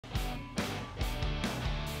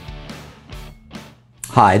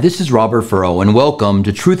Hi, this is Robert Furrow, and welcome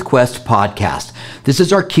to Truth Quest Podcast. This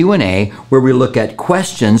is our Q&A where we look at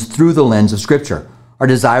questions through the lens of Scripture. Our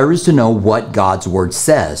desire is to know what God's Word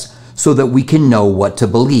says so that we can know what to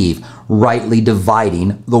believe, rightly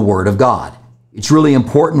dividing the Word of God. It's really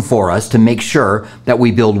important for us to make sure that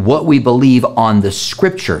we build what we believe on the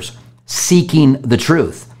Scriptures, seeking the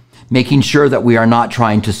truth, making sure that we are not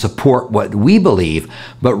trying to support what we believe,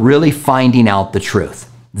 but really finding out the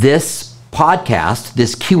truth. This podcast,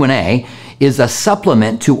 this Q&A, is a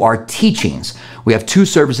supplement to our teachings. We have two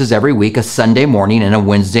services every week, a Sunday morning and a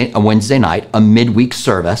Wednesday night, a midweek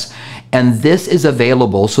service. And this is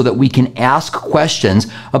available so that we can ask questions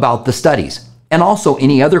about the studies and also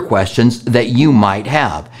any other questions that you might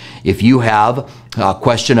have. If you have a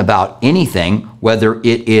question about anything, whether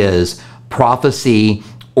it is prophecy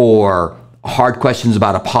or hard questions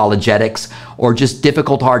about apologetics, or just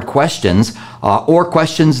difficult, hard questions, or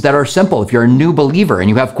questions that are simple. If you're a new believer and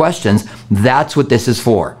you have questions, that's what this is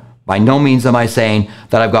for. By no means am I saying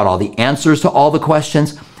that I've got all the answers to all the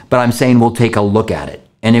questions, but I'm saying we'll take a look at it.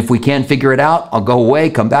 And if we can't figure it out, I'll go away,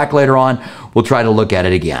 come back later on, we'll try to look at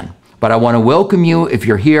it again. But I want to welcome you. If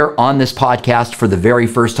you're here on this podcast for the very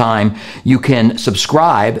first time, you can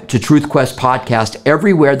subscribe to Truth Quest Podcast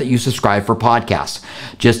everywhere that you subscribe for podcasts.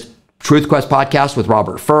 Just Truth Quest Podcast with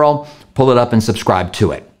Robert Furrow. Pull it up and subscribe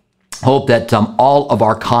to it. Hope that all of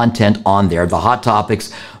our content on there, the hot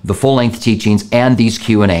topics, the full-length teachings, and these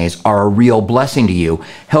Q&As are a real blessing to you,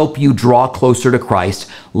 help you draw closer to Christ,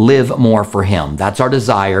 live more for Him. That's our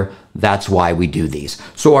desire. That's why we do these.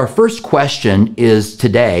 So our first question is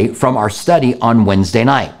today from our study on Wednesday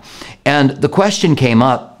night. And the question came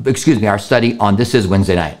up, our study on, this is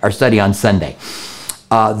Wednesday night, our study on Sunday.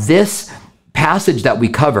 This passage that we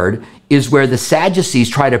covered is where the Sadducees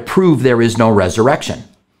try to prove there is no resurrection.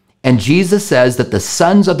 And Jesus says that the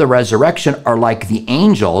sons of the resurrection are like the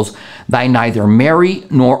angels, they neither marry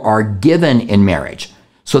nor are given in marriage.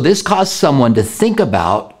 So this caused someone to think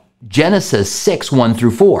about Genesis 6, 1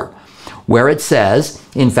 through 4, where it says,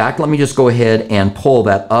 in fact, let me just go ahead and pull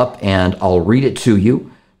that up and I'll read it to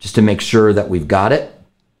you just to make sure that we've got it.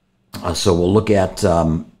 So we'll look at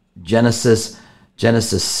Genesis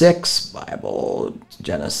 6, Bible,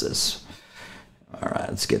 Genesis. All right,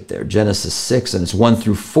 let's get there. Genesis 6, and it's 1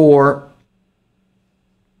 through 4.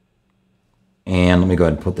 And let me go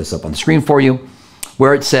ahead and put this up on the screen for you,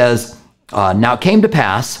 where it says, Now it came to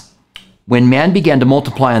pass, when man began to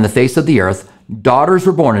multiply on the face of the earth, daughters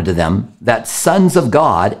were born unto them, that sons of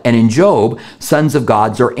God, and in Job, the sons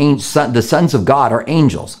of God are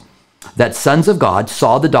angels, that sons of God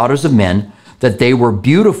saw the daughters of men, that they were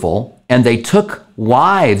beautiful, and they took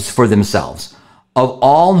wives for themselves of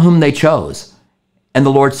all whom they chose. And the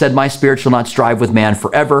Lord said, My spirit shall not strive with man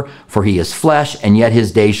forever, for he is flesh, and yet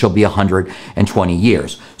his days shall be 120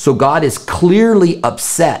 years. So God is clearly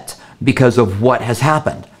upset because of what has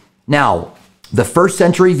happened. Now, the first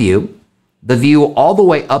century view, the view all the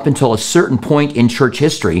way up until a certain point in church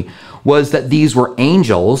history, was that these were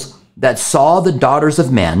angels that saw the daughters of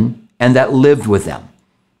men and that lived with them.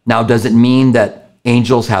 Now, does it mean that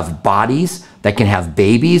angels have bodies that can have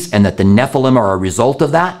babies and that the Nephilim are a result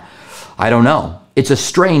of that? I don't know. It's a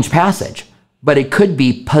strange passage, but it could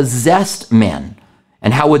be possessed men.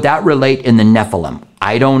 And how would that relate in the Nephilim?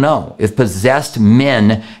 I don't know. If possessed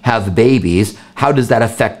men have babies, how does that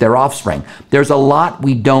affect their offspring? There's a lot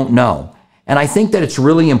we don't know. And I think that it's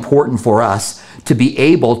really important for us to be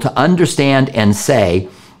able to understand and say,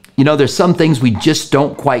 there's some things we just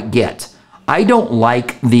don't quite get. I don't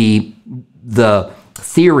like the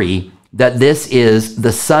theory that this is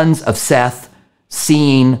the sons of Seth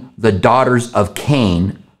seeing the daughters of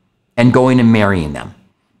Cain and going and marrying them.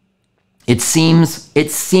 It seems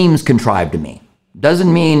contrived to me.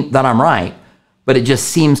 Doesn't mean that I'm right, but it just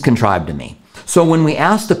seems contrived to me. So when we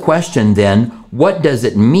ask the question then, what does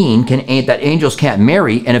it mean that angels can't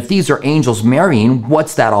marry? And if these are angels marrying,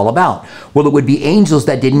 what's that all about? Well, it would be angels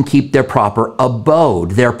that didn't keep their proper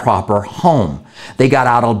abode, their proper home. They got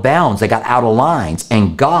out of bounds, they got out of lines,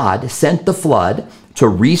 and God sent the flood to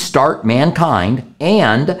restart mankind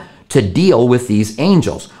and to deal with these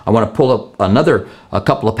angels. I want to pull up a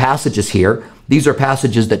couple of passages here. These are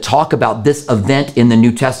passages that talk about this event in the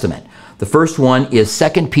New Testament. The first one is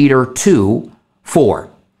 2 Peter 2, 4.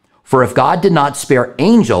 For if God did not spare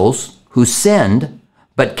angels who sinned,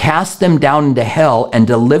 but cast them down into hell and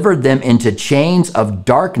delivered them into chains of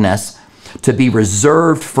darkness to be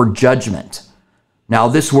reserved for judgment. Now,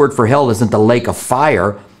 this word for hell isn't the lake of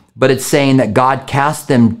fire, but it's saying that God cast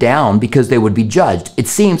them down because they would be judged. It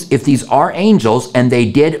seems if these are angels and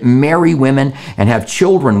they did marry women and have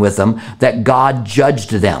children with them, that God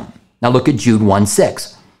judged them. Now look at Jude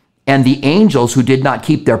 1:6. And the angels who did not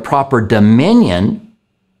keep their proper dominion,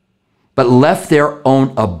 but left their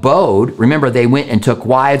own abode. Remember, they went and took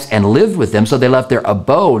wives and lived with them, so they left their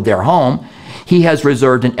abode, their home. He has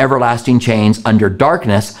reserved in everlasting chains under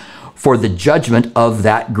darkness for the judgment of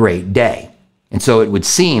that great day. And so it would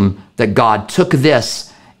seem that God took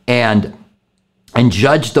this and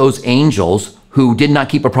judged those angels who did not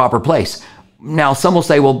keep a proper place. Now, some will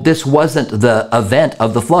say, well, this wasn't the event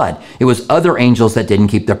of the flood. It was other angels that didn't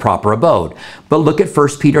keep their proper abode. But look at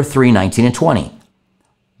 1 Peter 3:19 and 20.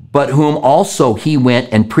 But whom also he went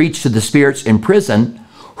and preached to the spirits in prison,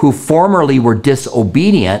 who formerly were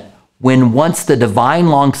disobedient, when once the divine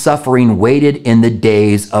long-suffering waited in the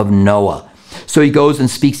days of Noah. So he goes and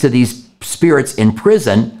speaks to these spirits in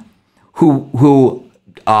prison who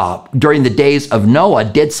during the days of Noah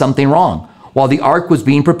did something wrong, while the ark was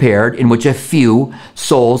being prepared, in which a few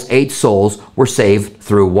souls, 8 souls, were saved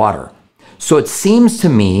through water. So it seems to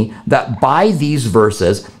me that by these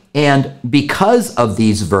verses, and because of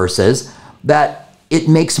these verses, that it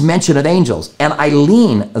makes mention of angels. And I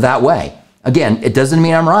lean that way. Again, it doesn't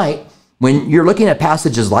mean I'm right. When you're looking at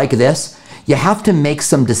passages like this, you have to make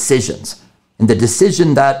some decisions. And the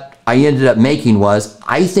decision that I ended up making was,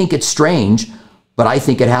 I think it's strange, but I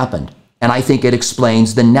think it happened. And I think it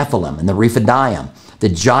explains the Nephilim and the Rephidim, the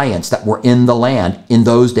giants that were in the land in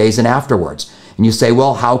those days and afterwards. And you say,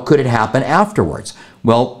 well, how could it happen afterwards?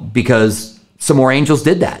 Well, because some more angels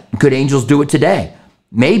did that. Could angels do it today?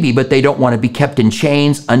 Maybe, but they don't want to be kept in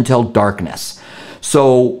chains until darkness.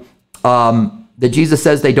 So that Jesus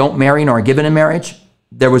says they don't marry nor are given in marriage,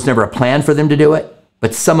 there was never a plan for them to do it,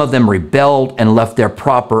 but some of them rebelled and left their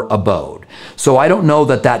proper abode. So I don't know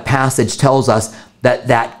that that passage tells us that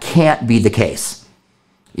that can't be the case.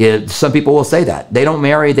 Some people will say that. They don't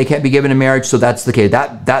marry, they can't be given in marriage, so that's the case.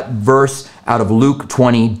 That verse out of Luke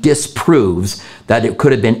 20 disproves that it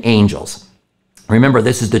could have been angels. Remember,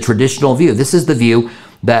 this is the traditional view. This is the view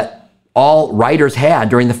that all writers had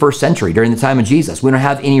during the first century, during the time of Jesus. We don't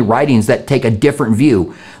have any writings that take a different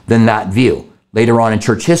view than that view. Later on in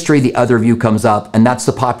church history, the other view comes up, and that's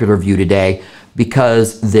the popular view today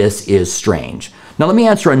because this is strange. Now, let me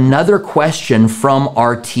answer another question from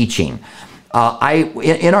our teaching.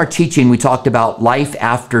 In our teaching, we talked about life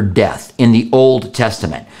after death in the Old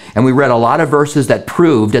Testament, and we read a lot of verses that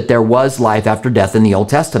proved that there was life after death in the Old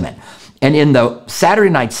Testament. And in the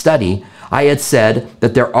Saturday night study, I had said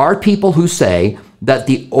that there are people who say that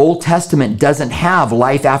the Old Testament doesn't have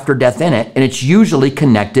life after death in it, and it's usually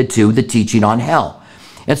connected to the teaching on hell.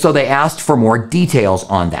 And so they asked for more details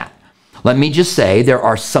on that. Let me just say there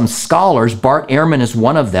are some scholars, Bart Ehrman is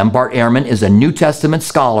one of them. Bart Ehrman is a New Testament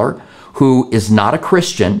scholar who is not a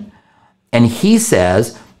Christian, and he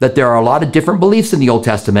says that there are a lot of different beliefs in the Old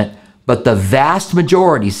Testament, but the vast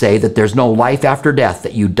majority say that there's no life after death,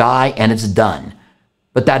 that you die and it's done.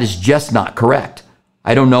 But that is just not correct.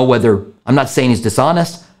 I don't know whether, I'm not saying he's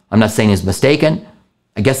dishonest, I'm not saying he's mistaken.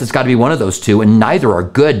 I guess it's got to be one of those two, and neither are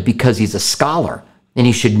good because he's a scholar and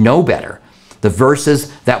he should know better. The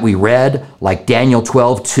verses that we read, like Daniel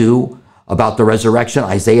 12:2 about the resurrection,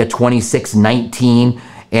 Isaiah 26:19,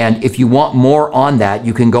 and if you want more on that,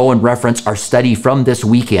 you can go and reference our study from this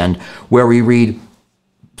weekend where we read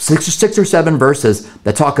six or seven verses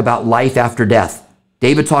that talk about life after death.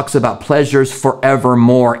 David talks about pleasures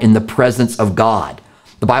forevermore in the presence of God.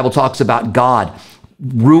 The Bible talks about God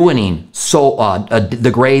ruining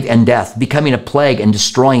the grave and death, becoming a plague and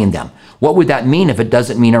destroying them. What would that mean if it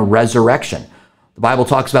doesn't mean a resurrection? The Bible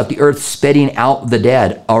talks about the earth spitting out the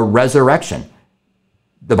dead, a resurrection.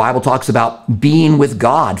 The Bible talks about being with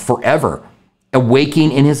God forever,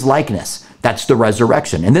 awaking in his likeness. That's the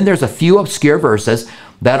resurrection. And then there's a few obscure verses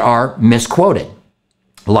that are misquoted.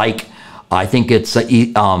 Like, I think it's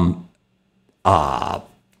Ecclesiastes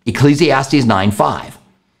 9:5,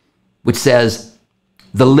 which says,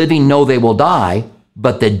 the living know they will die,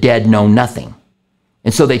 but the dead know nothing.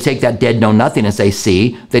 And so they take that dead know nothing and say,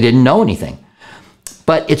 see, they didn't know anything.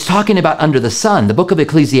 But it's talking about under the sun. The book of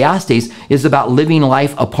Ecclesiastes is about living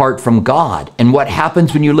life apart from God. And what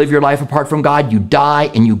happens when you live your life apart from God? You die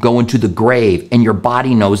and you go into the grave and your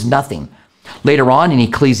body knows nothing. Later on in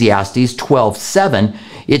Ecclesiastes 12:7,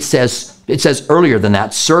 it says earlier than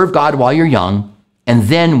that, serve God while you're young, and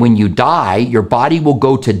then when you die, your body will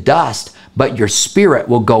go to dust, but your spirit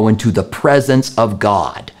will go into the presence of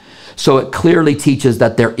God. So it clearly teaches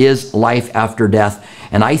that there is life after death.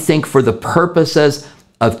 And I think for the purposes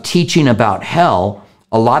of teaching about hell,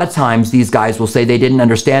 a lot of times these guys will say they didn't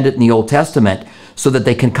understand it in the Old Testament so that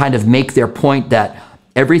they can kind of make their point that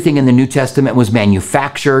everything in the New Testament was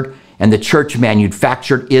manufactured and the church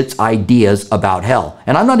manufactured its ideas about hell.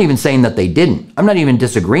 And I'm not even saying that they didn't. I'm not even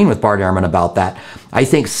disagreeing with Bart Ehrman about that. I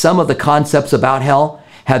think some of the concepts about hell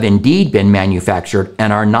have indeed been manufactured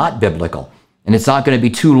and are not biblical. And it's not going to be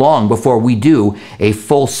too long before we do a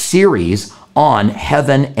full series on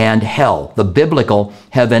heaven and hell, the biblical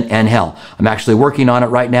heaven and hell. I'm actually working on it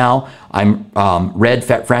right now. I'm read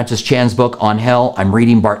Francis Chan's book on hell. I'm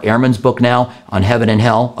reading Bart Ehrman's book now on heaven and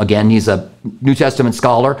hell. Again, he's a New Testament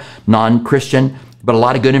scholar, non-Christian, but a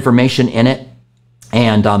lot of good information in it.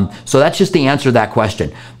 And so that's just the answer to that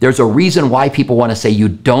question. There's a reason why people want to say you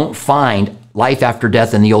don't find life after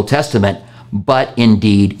death in the Old Testament, but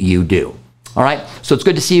indeed you do. All right, so it's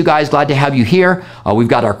good to see you guys. Glad to have you here. We've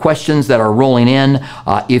got our questions that are rolling in.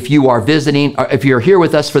 If you are visiting, or if you're here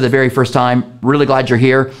with us for the very first time, really glad you're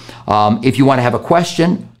here. If you want to have a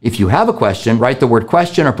question, if you have a question, write the word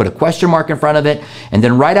question or put a question mark in front of it, and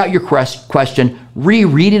then write out your question,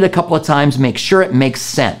 reread it a couple of times, make sure it makes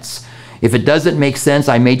sense. If it doesn't make sense,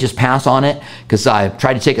 I may just pass on it because I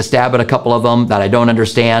tried to take a stab at a couple of them that I don't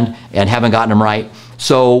understand and haven't gotten them right.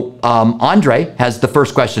 So Andre has the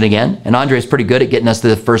first question again, and Andre is pretty good at getting us to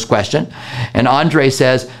the first question. And Andre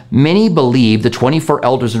says, many believe the 24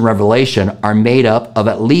 elders in Revelation are made up of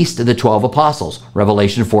at least the 12 apostles,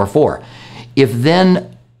 Revelation 4:4. If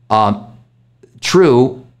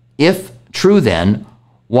true then,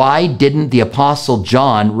 why didn't the apostle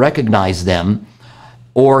John recognize them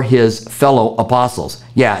or his fellow apostles?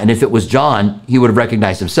 Yeah, and if it was John, he would have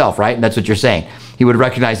recognized himself, right? And that's what you're saying. He would have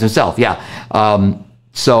recognized himself, yeah.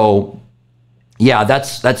 So, yeah,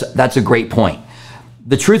 that's a great point.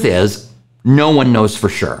 The truth is, no one knows for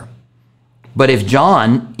sure. But if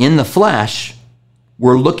John, in the flesh,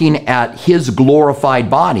 were looking at his glorified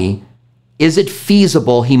body, is it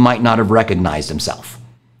feasible he might not have recognized himself?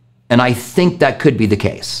 And I think that could be the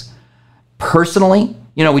case. Personally,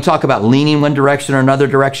 you know, we talk about leaning one direction or another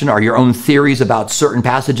direction, or your own theories about certain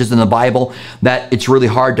passages in the Bible, that it's really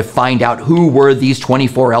hard to find out who were these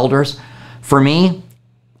 24 elders. For me,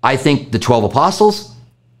 I think the 12 apostles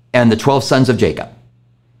and the 12 sons of Jacob.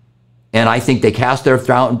 And I think they cast their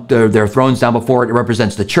thrones down before it. It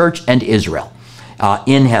represents the church and Israel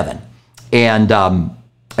in heaven. And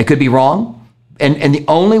I could be wrong. And the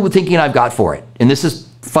only thinking I've got for it, and this is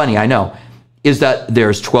funny, I know, is that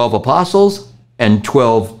there's 12 apostles and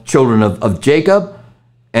 12 children of Jacob,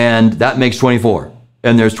 and that makes 24.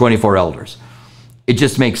 And there's 24 elders. It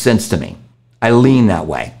just makes sense to me. I lean that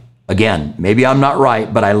way. Again, maybe I'm not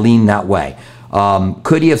right, but I lean that way.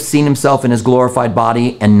 Could he have seen himself in his glorified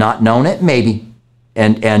body and not known it? Maybe.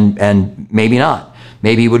 And maybe not.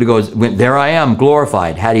 Maybe he would have gone, there I am,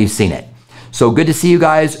 glorified, had he seen it. So good to see you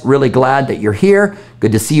guys. Really glad that you're here.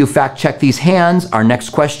 Good to see you fact check these hands. Our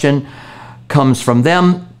next question comes from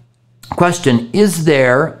them. Question, is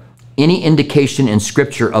there any indication in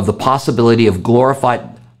Scripture of the possibility of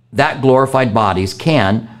glorified bodies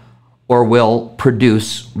can or will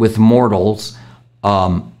produce with mortals,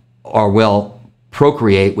 or will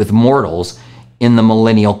procreate with mortals in the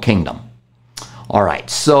millennial kingdom? All right,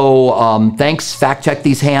 so thanks, fact check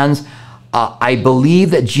these hands. I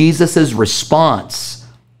believe that Jesus's response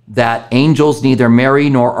that angels neither marry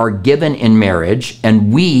nor are given in marriage,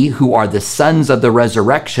 and we who are the sons of the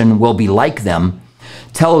resurrection will be like them,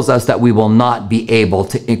 tells us that we will not be able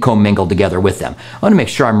to commingle together with them. I want to make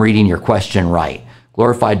sure I'm reading your question right.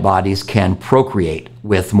 Glorified bodies can procreate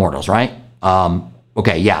with mortals, right?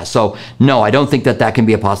 Okay, yeah. So no, I don't think that can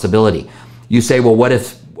be a possibility. You say, well, what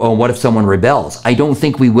if someone rebels? I don't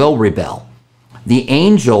think we will rebel. The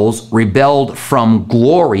angels rebelled from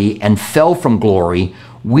glory and fell from glory.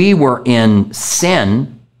 We were in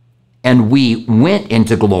sin and we went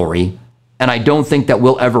into glory. And I don't think that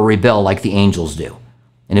we'll ever rebel like the angels do.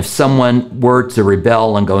 And if someone were to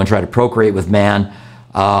rebel and go and try to procreate with man,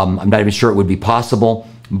 I'm not even sure it would be possible,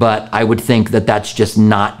 but I would think that that's just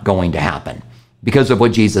not going to happen because of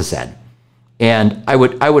what Jesus said. And I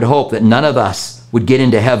would hope that none of us would get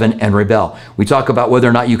into heaven and rebel. We talk about whether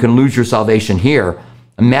or not you can lose your salvation here.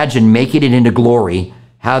 Imagine making it into glory,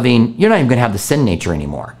 you're not even going to have the sin nature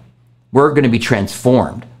anymore. We're going to be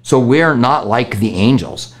transformed. So we're not like the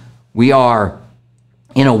angels. We are,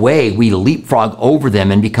 in a way, we leapfrog over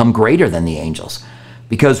them and become greater than the angels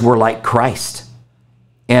because we're like Christ.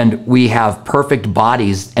 And we have perfect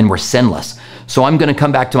bodies and we're sinless. So I'm going to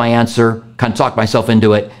come back to my answer, kind of talk myself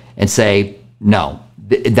into it and say, no,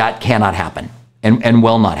 that cannot happen and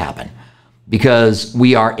will not happen because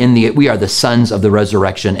we are the sons of the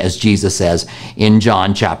resurrection, as Jesus says in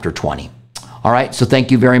John chapter 20. All right, so thank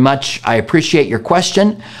you very much. I appreciate your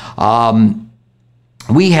question.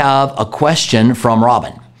 We have a question from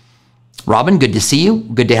Robin. Robin, good to see you.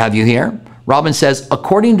 Good to have you here. Robin says,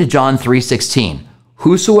 according to John 3:16,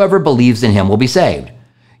 whosoever believes in him will be saved.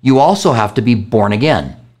 You also have to be born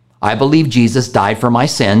again. I believe Jesus died for my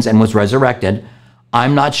sins and was resurrected.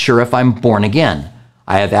 I'm not sure if I'm born again.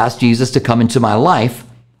 I have asked Jesus to come into my life.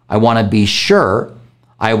 I want to be sure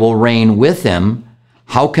I will reign with him.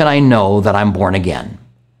 How can I know that I'm born again?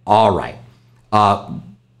 All right.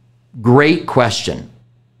 Great question,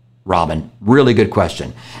 Robin. Really good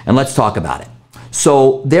question. And let's talk about it.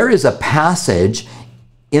 So there is a passage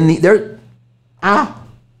in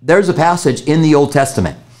there's a passage in the Old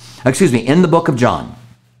Testament, in the book of John,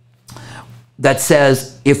 that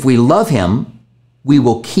says, if we love him, we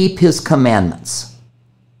will keep his commandments.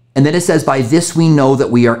 And then it says, by this we know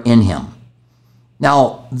that we are in him.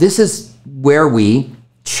 Now, this is where we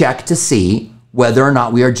check to see whether or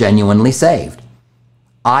not we are genuinely saved.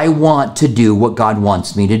 I want to do what God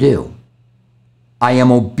wants me to do. I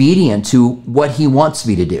am obedient to what he wants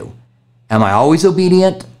me to do. Am I always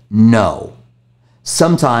obedient? No.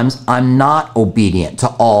 Sometimes I'm not obedient to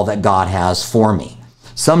all that God has for me.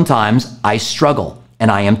 Sometimes I struggle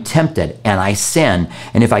and I am tempted and I sin.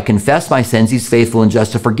 And if I confess my sins, he's faithful and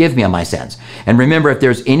just to forgive me of my sins. And remember, if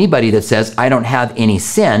there's anybody that says, I don't have any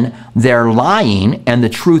sin, they're lying and the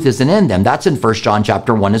truth isn't in them. That's in 1 John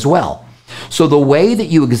chapter 1 as well. So the way that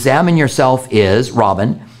you examine yourself is,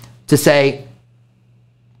 Robin, to say,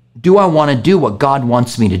 do I want to do what God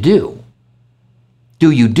wants me to do?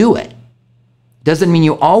 Do you do it? Doesn't mean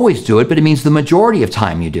you always do it, but it means the majority of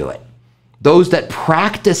time you do it. Those that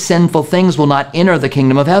practice sinful things will not enter the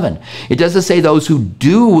kingdom of heaven. It doesn't say those who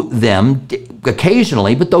do them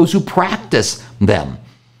occasionally, but those who practice them.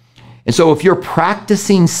 And so if you're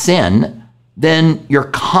practicing sin, then your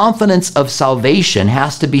confidence of salvation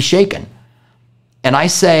has to be shaken. And I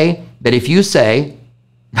say that if you say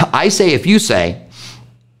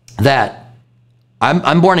that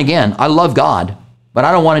I'm born again, I love God, but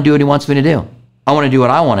I don't want to do what he wants me to do. I want to do what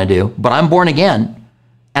I want to do, but I'm born again.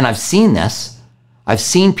 And I've seen this. I've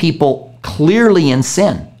seen people clearly in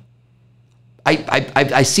sin.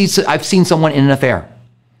 I've seen someone in an affair,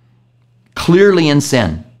 clearly in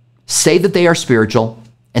sin, say that they are spiritual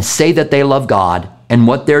and say that they love God, and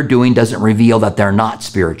what they're doing doesn't reveal that they're not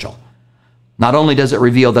spiritual. Not only does it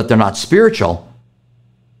reveal that they're not spiritual,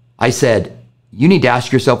 I said, you need to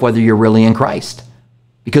ask yourself whether you're really in Christ.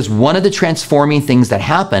 Because one of the transforming things that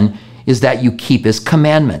happen is that you keep his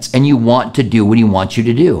commandments and you want to do what he wants you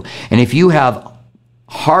to do. And if you have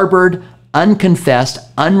harbored, unconfessed,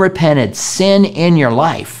 unrepented sin in your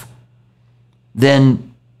life,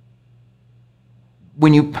 then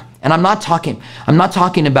and I'm not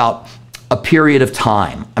talking about a period of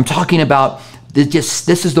time. I'm talking about this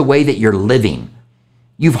is the way that you're living.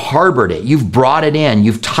 You've harbored it. You've brought it in.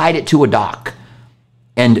 You've tied it to a dock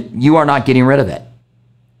and you are not getting rid of it.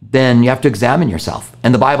 Then you have to examine yourself.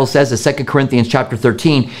 And the Bible says in 2 Corinthians chapter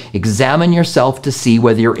 13, examine yourself to see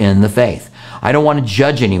whether you're in the faith. I don't want to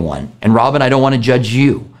judge anyone. And Robin, I don't want to judge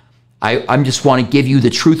you. I just want to give you the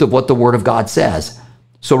truth of what the Word of God says.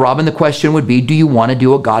 So Robin, the question would be, do you want to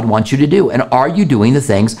do what God wants you to do? And are you doing the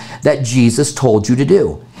things that Jesus told you to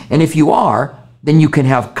do? And if you are, then you can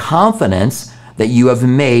have confidence that you have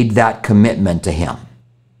made that commitment to him.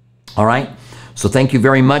 All right? So thank you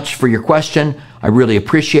very much for your question. I really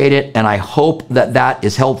appreciate it, and I hope that that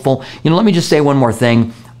is helpful. Let me just say one more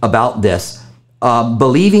thing about this.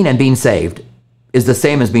 Believing and being saved is the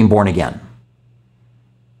same as being born again.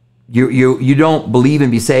 You don't believe and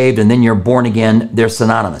be saved, and then you're born again. They're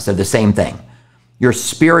synonymous. They're the same thing. Your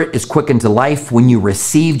spirit is quickened to life when you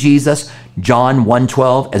receive Jesus. John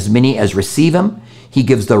 1:12, as many as receive him, he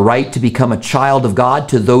gives the right to become a child of God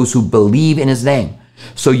to those who believe in his name.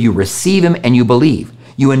 So you receive him and you believe.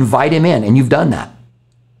 You invite him in, and you've done that.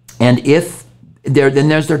 And then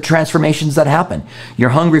there's their transformations that happen. You're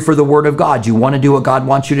hungry for the word of God. You want to do what God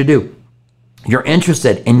wants you to do. You're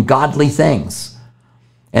interested in godly things.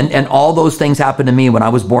 And all those things happened to me when I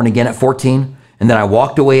was born again at 14. And then I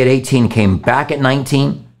walked away at 18, came back at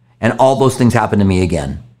 19, and all those things happened to me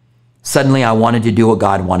again. Suddenly I wanted to do what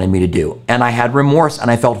God wanted me to do. And I had remorse, and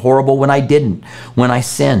I felt horrible when I didn't, when I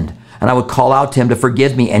sinned. And I would call out to him to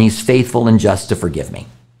forgive me, and he's faithful and just to forgive me.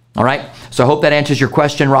 All right? So I hope that answers your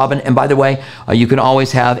question, Robin. And by the way, you can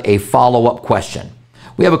always have a follow-up question.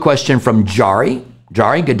 We have a question from Jari.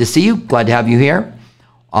 Jari, good to see you. Glad to have you here.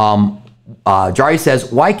 Jari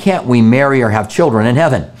says, why can't we marry or have children in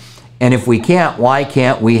heaven? And if we can't, why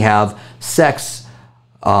can't we have sexual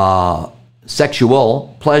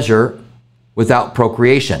pleasure without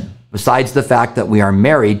procreation? Besides the fact that we are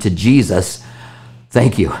married to Jesus.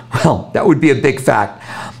 Thank you. Well, that would be a big fact.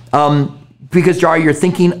 Because, Jari, you're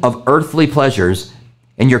thinking of earthly pleasures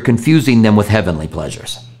and you're confusing them with heavenly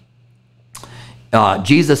pleasures.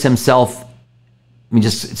 Jesus himself, let me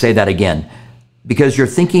just say that again, because you're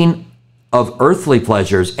thinking of earthly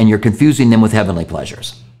pleasures and you're confusing them with heavenly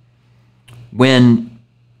pleasures. When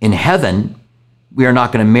in heaven, we are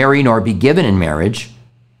not going to marry nor be given in marriage,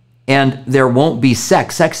 and there won't be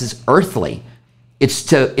sex. Sex is earthly. It's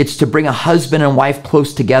to bring a husband and wife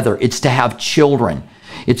close together. It's to have children.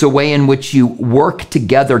 It's a way in which you work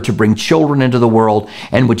together to bring children into the world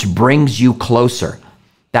and which brings you closer.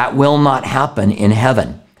 That will not happen in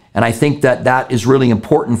heaven. And I think that that is really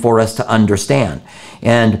important for us to understand.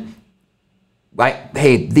 And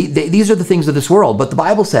hey, these are the things of this world, but the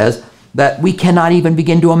Bible says that we cannot even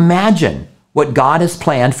begin to imagine what God has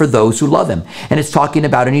planned for those who love him. And it's talking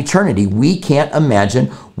about an eternity. We can't imagine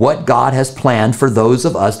what God has planned for those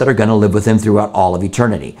of us that are going to live with him throughout all of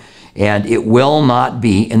eternity. And it will not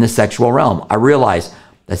be in the sexual realm. I realize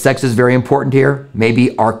that sex is very important here.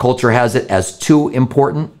 Maybe our culture has it as too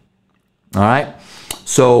important. All right.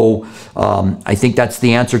 So I think that's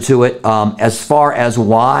the answer to it. As far as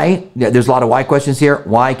why, there's a lot of why questions here.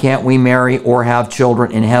 Why can't we marry or have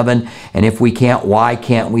children in heaven? And if we can't, why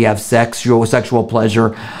can't we have sexual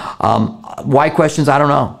pleasure? Why questions? I don't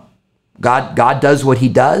know. God does what he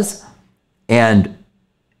does. And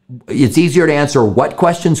it's easier to answer what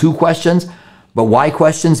questions, who questions, but why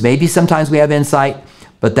questions. Maybe sometimes we have insight,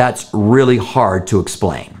 but that's really hard to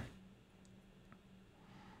explain.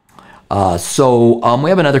 So we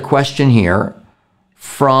have another question here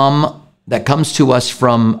that comes to us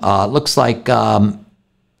from, looks like,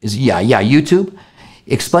 YouTube.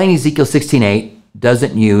 Explain Ezekiel 16:8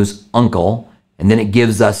 doesn't use uncle, and then it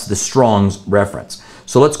gives us the Strong's reference.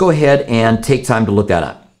 So let's go ahead and take time to look that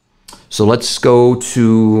up. So let's go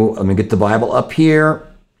to, let me get the Bible up here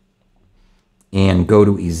and go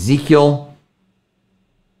to Ezekiel.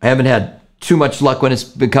 I haven't had too much luck when it's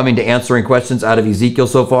been coming to answering questions out of Ezekiel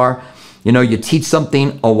so far. You know, you teach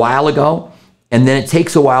something a while ago, and then it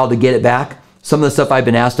takes a while to get it back. Some of the stuff I've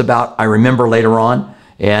been asked about, I remember later on.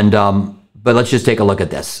 And but let's just take a look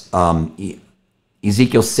at this.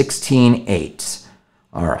 Ezekiel 16:8.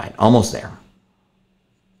 All right, almost there.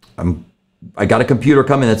 I got a computer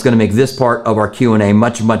coming that's going to make this part of our Q&A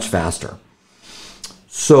much, much faster.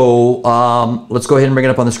 So let's go ahead and bring it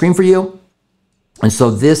up on the screen for you. And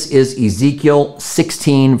so this is Ezekiel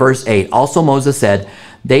 16, verse 8. Also Moses said,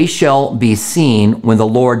 "They shall be seen when the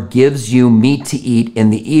Lord gives you meat to eat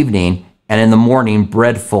in the evening, and in the morning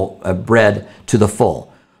bread to the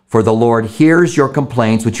full. For the Lord hears your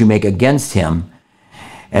complaints which you make against him,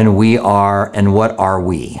 and what are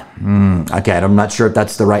we?" Okay, I'm not sure if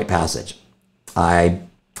that's the right passage. I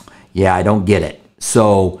don't get it.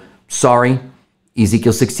 So sorry,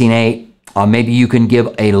 Ezekiel 16:8. Maybe you can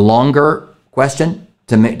give a longer question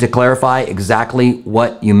to clarify exactly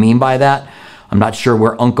what you mean by that. I'm not sure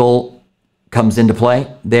where uncle comes into play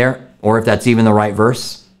there, or if that's even the right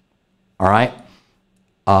verse. All right.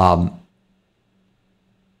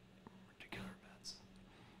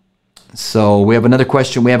 So we have another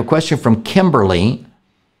question. We have a question from Kimberly.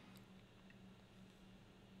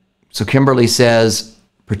 So Kimberly says,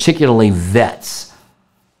 particularly vets,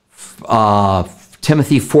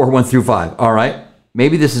 Timothy 4:1-5. All right.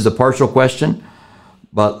 Maybe this is a partial question,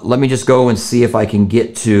 but let me just go and see if I can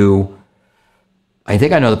get to, I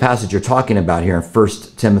think I know the passage you're talking about here in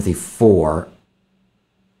 1 Timothy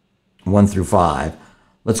 4:1-5.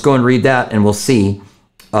 Let's go and read that and we'll see.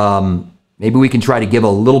 Maybe we can try to give a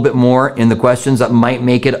little bit more in the questions that might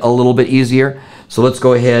make it a little bit easier. So let's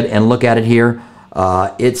go ahead and look at it here.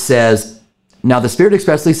 It says, "Now the Spirit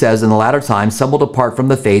expressly says, in the latter times, some will depart from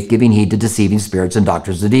the faith, giving heed to deceiving spirits and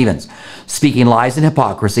doctrines of demons, speaking lies and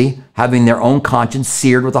hypocrisy, having their own conscience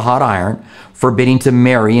seared with a hot iron, forbidding to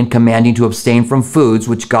marry and commanding to abstain from foods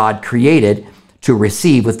which God created to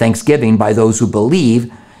receive with thanksgiving by those who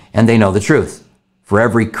believe and they know the truth. For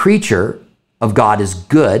every creature of God is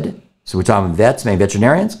good." So we're talking vets, maybe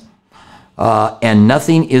veterinarians. "And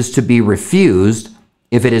nothing is to be refused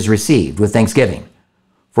if it is received with thanksgiving.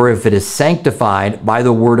 For if it is sanctified by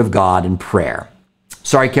the word of God and prayer."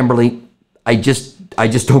 Sorry, Kimberly, I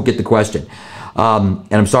just don't get the question.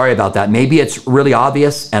 And I'm sorry about that. Maybe it's really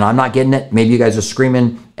obvious and I'm not getting it. Maybe you guys are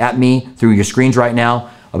screaming at me through your screens right now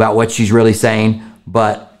about what she's really saying,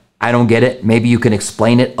 but I don't get it. Maybe you can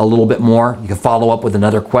explain it a little bit more. You can follow up with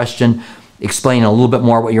another question, explain a little bit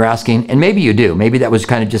more what you're asking. And maybe you do. Maybe that was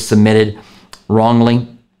kind of just submitted wrongly.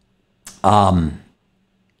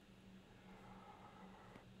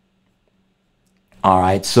 All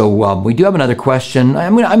right, so we do have another question.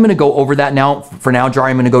 I'm gonna go over that now. For now,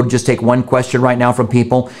 Jari, I'm gonna go just take one question right now from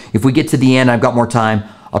people. If we get to the end, I've got more time,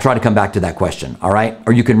 I'll try to come back to that question, all right?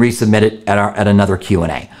 Or you can resubmit it at another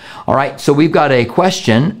Q&A. All right, so we've got a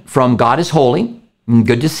question from God is Holy.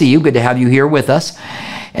 Good to see you, good to have you here with us.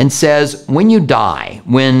 And says, when you die,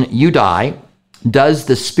 does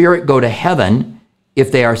the spirit go to heaven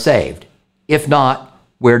if they are saved? If not,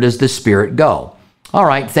 where does the spirit go? All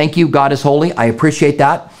right, thank you, God is Holy. I appreciate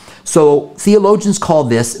that. So theologians call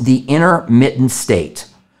this the intermittent state.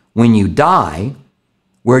 When you die,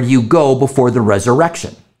 where do you go before the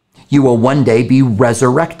resurrection? You will one day be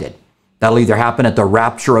resurrected. That'll either happen at the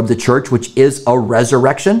rapture of the church, which is a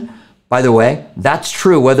resurrection. By the way, that's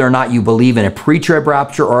true whether or not you believe in a pre-trib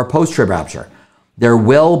rapture or a post-trib rapture. There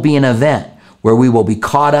will be an event where we will be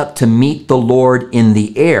caught up to meet the Lord in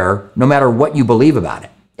the air, no matter what you believe about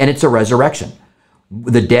it. And it's a resurrection.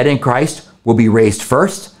 The dead in Christ will be raised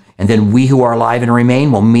first, and then we who are alive and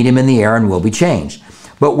remain will meet him in the air and will be changed.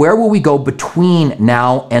 But where will we go between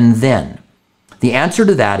now and then? The answer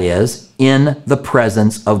to that is in the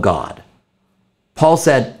presence of God. Paul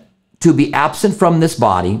said, to be absent from this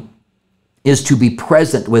body is to be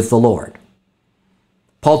present with the Lord.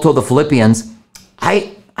 Paul told the Philippians,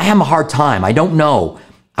 I have a hard time. I don't know.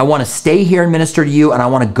 I want to stay here and minister to you, and I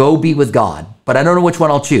want to go be with God, but I don't know which one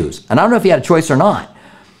I'll choose. And I don't know if he had a choice or not,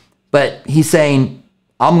 but he's saying,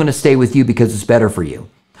 I'm going to stay with you because it's better for you.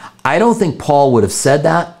 I don't think Paul would have said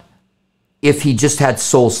that if he just had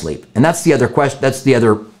soul sleep. And that's the other question. That's the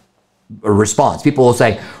other response. People will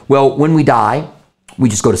say, well, when we die, we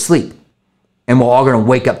just go to sleep and we're all going to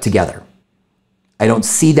wake up together. I don't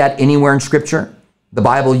see that anywhere in Scripture. The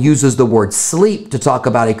Bible uses the word sleep to talk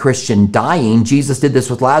about a Christian dying. Jesus did this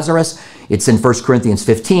with Lazarus. It's in 1 Corinthians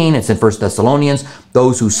 15. It's in 1 Thessalonians.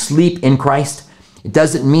 Those who sleep in Christ. It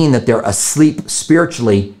doesn't mean that they're asleep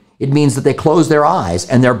spiritually. It means that they closed their eyes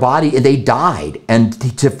and their body, they died. And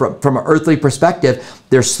from an earthly perspective,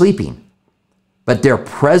 they're sleeping. But they're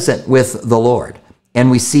present with the Lord.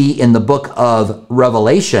 And we see in the book of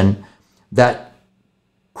Revelation that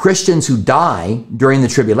Christians who die during the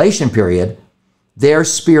tribulation period, their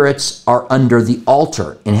spirits are under the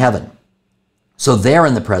altar in heaven. So they're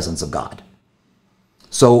in the presence of God.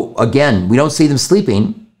 So again, we don't see them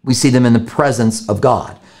sleeping. We see them in the presence of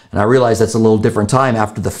God. And I realize that's a little different time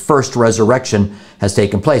after the first resurrection has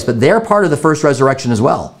taken place. But they're part of the first resurrection as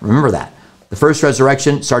well. Remember that. The first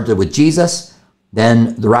resurrection started with Jesus,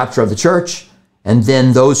 then the rapture of the church, and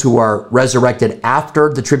then those who are resurrected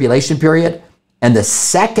after the tribulation period. And the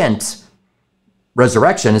second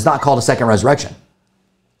resurrection is not called a second resurrection.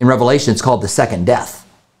 In Revelation, it's called the second death.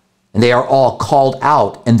 And they are all called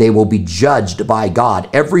out and they will be judged by God.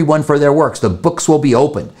 Everyone for their works. The books will be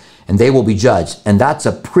opened and they will be judged. And that's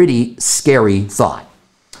a pretty scary thought.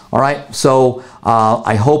 All right, so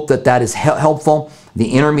I hope that is helpful.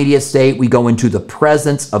 The intermediate state, we go into the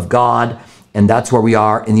presence of God, and that's where we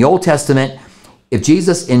are. In the Old Testament, if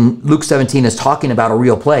Jesus in Luke 17 is talking about a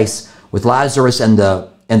real place with Lazarus and the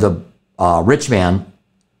rich man,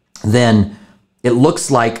 then it looks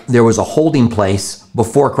like there was a holding place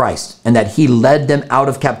before Christ and that he led them out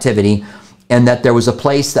of captivity, and that there was a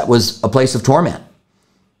place that was a place of torment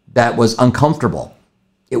that was uncomfortable.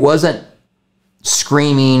 It wasn't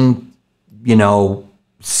screaming,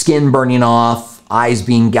 skin burning off, eyes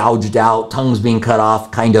being gouged out, tongues being cut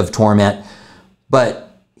off kind of torment.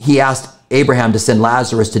 But he asked Abraham to send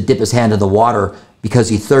Lazarus to dip his hand in the water because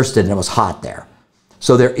he thirsted and it was hot there.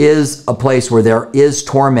 So there is a place where there is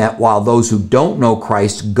torment while those who don't know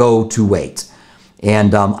Christ go to wait.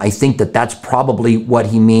 And I think that's probably what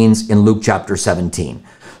he means in Luke chapter 17.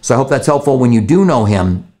 So I hope that's helpful. When you do know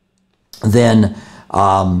him, then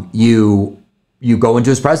you go into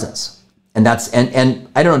his presence. And and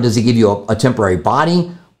I don't know, does he give you a temporary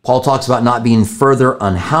body? Paul talks about not being further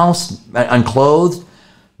unclothed.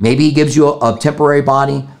 Maybe he gives you a temporary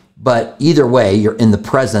body, but either way, you're in the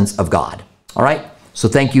presence of God. All right? So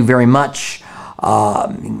thank you very much.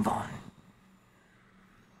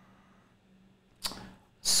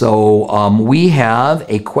 So we have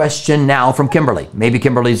a question now from Kimberly. Maybe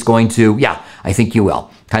Kimberly's going to, I think you will,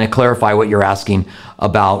 kind of clarify what you're asking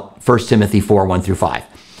about 1 Timothy 4, 1 through 5.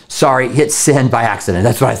 Sorry, hit send by accident.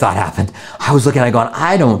 That's what I thought happened. I was looking at it going,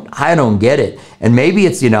 I don't get it. And maybe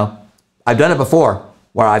it's, I've done it before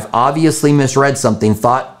where I've obviously misread something,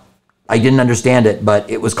 thought I didn't understand it, but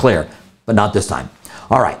it was clear, but not this time.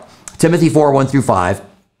 All right, Timothy 4, 1 through 5,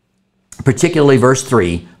 particularly verse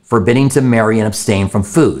 3, forbidding to marry and abstain from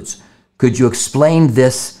foods. Could you explain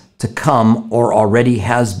this to come or already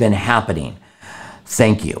has been happening?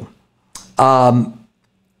 Thank you.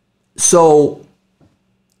 So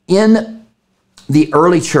in the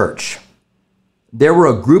early church, there were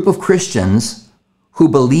a group of Christians who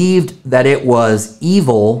believed that it was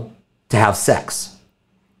evil to have sex.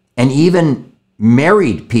 And even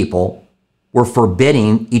married people were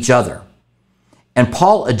forbidding each other. And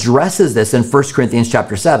Paul addresses this in 1 Corinthians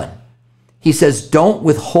chapter 7. He says, don't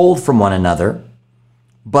withhold from one another,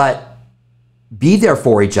 but be there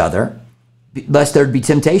for each other, lest there be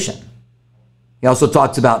temptation. He also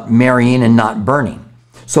talks about marrying and not burning.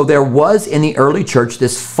 So there was in the early church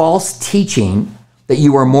this false teaching that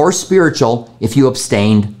you were more spiritual if you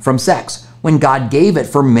abstained from sex, when God gave it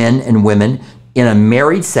for men and women in a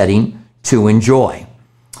married setting to enjoy.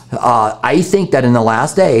 I think that in the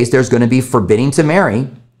last days, there's going to be forbidding to marry.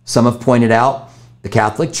 Some have pointed out the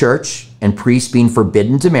Catholic Church and priests being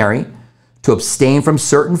forbidden to marry, to abstain from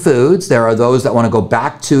certain foods. There are those that want to go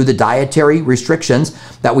back to the dietary restrictions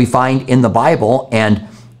that we find in the Bible and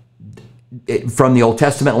from the Old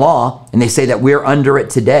Testament law, and they say that we're under it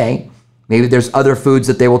today. Maybe there's other foods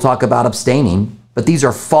that they will talk about abstaining, but these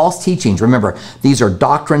are false teachings. Remember, these are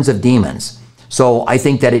doctrines of demons. So I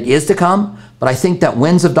think that it is to come, but I think that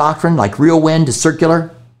winds of doctrine, like real wind is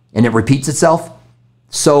circular and it repeats itself,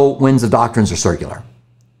 so winds of doctrines are circular.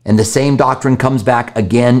 And the same doctrine comes back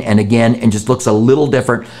again and again and just looks a little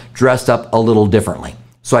different, dressed up a little differently.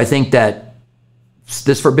 So I think that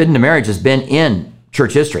this forbidden to marriage has been in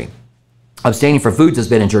church history. Abstaining from foods has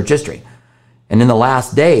been in church history. And in the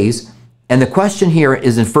last days, and the question here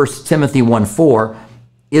is in 1 Timothy 1:4,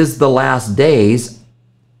 is the last days,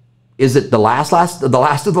 is it the last of the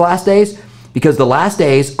last days? Because the last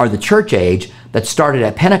days are the church age that started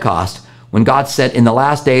at Pentecost, when God said, in the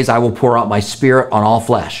last days, I will pour out my Spirit on all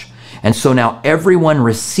flesh. And so now everyone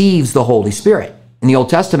receives the Holy Spirit. In the Old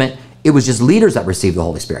Testament, it was just leaders that received the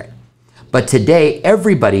Holy Spirit. But today,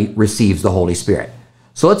 everybody receives the Holy Spirit.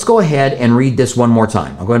 So let's go ahead and read this one more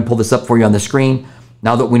time. I'll go ahead and pull this up for you on the screen,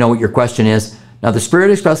 now that we know what your question is. Now, the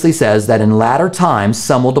Spirit expressly says that in latter times,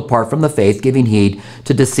 some will depart from the faith, giving heed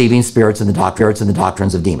to deceiving spirits and the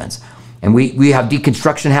doctrines of demons. And we have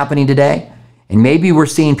deconstruction happening today. And maybe we're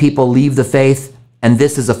seeing people leave the faith, and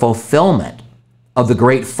this is a fulfillment of the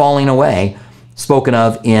great falling away spoken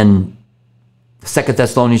of in 2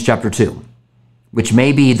 Thessalonians chapter 2, which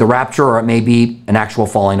may be the rapture or it may be an actual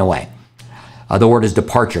falling away. The word is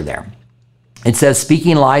departure there. It says,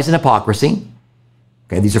 speaking lies and hypocrisy.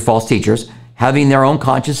 Okay, these are false teachers. Having their own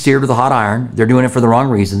conscience seared with a hot iron. They're doing it for the wrong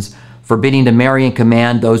reasons. Forbidding to marry and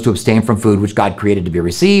command those to abstain from food which God created to be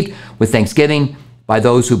received with thanksgiving by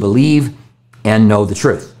those who believe and know the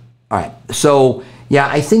truth. All right. So yeah,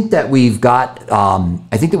 I think that we've got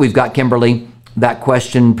Kimberly, that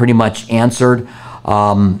question pretty much answered.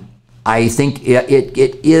 I think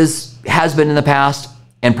it has been in the past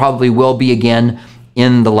and probably will be again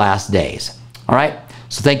in the last days. All right.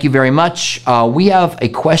 So thank you very much. We have a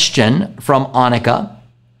question from Annika.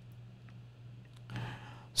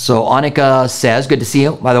 So Annika says, good to see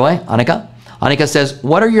you, by the way, Annika. Annika says,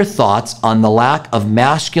 what are your thoughts on the lack of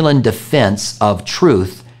masculine defense of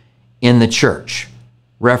truth in the church?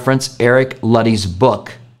 Reference Eric Luddy's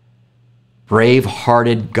book,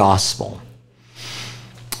 Brave-Hearted Gospel.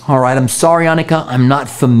 All right, I'm sorry, Annika. I'm not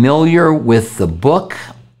familiar with the book.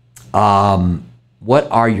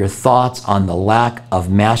 What are your thoughts on the lack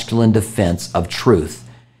of masculine defense of truth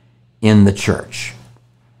in the church?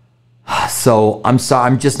 So I'm sorry,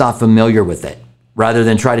 I'm just not familiar with it. Rather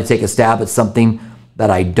than try to take a stab at something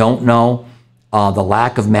that I don't know, the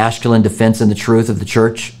lack of masculine defense in the truth of the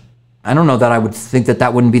church, I don't know that I would think that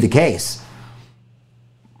that wouldn't be the case.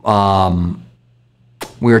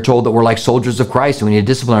 We are told that we're like soldiers of Christ and we need to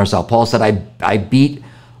discipline ourselves. Paul said, I beat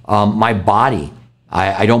my body.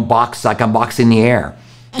 I don't box like I'm boxing the air.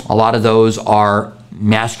 A lot of those are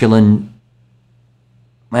masculine.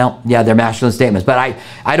 Well, yeah, they're masculine statements, but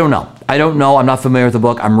I don't know. I don't know. I'm not familiar with the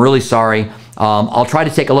book. I'm really sorry. I'll try to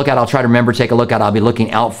take a look at it. I'll try to remember to take a look at it. I'll be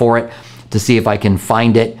looking out for it to see if I can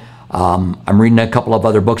find it. I'm reading a couple of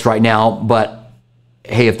other books right now, but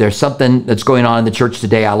hey, if there's something that's going on in the church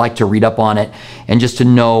today, I like to read up on it and just to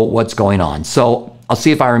know what's going on. So I'll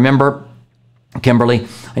see if I remember. Kimberly,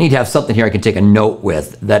 I need to have something here I can take a note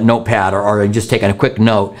with, that notepad, or just take a quick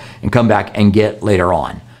note and come back and get later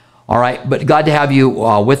on. All right, but glad to have you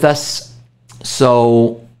with us.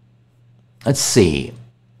 So let's see.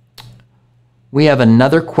 We have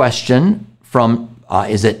another question from,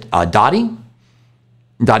 is it Dottie?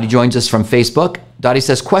 Dottie joins us from Facebook. Dottie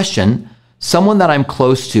says, question, someone that I'm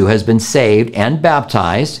close to has been saved and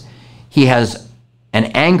baptized. He has an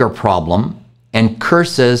anger problem and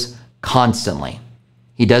curses constantly.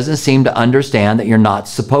 He doesn't seem to understand that you're not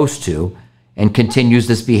supposed to and continues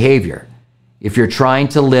this behavior. If you're trying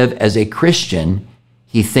to live as a Christian,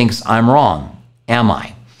 he thinks I'm wrong. Am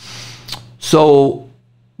I? So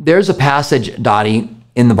there's a passage, Dottie,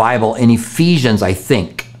 in the Bible, in Ephesians, I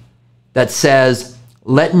think, that says,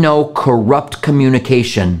 let no corrupt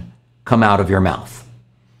communication come out of your mouth.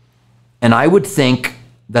 And I would think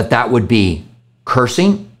that that would be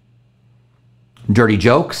cursing, dirty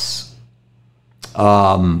jokes,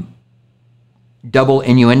 double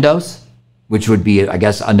innuendos, which would be, I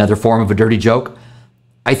guess, another form of a dirty joke.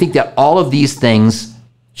 I think that all of these things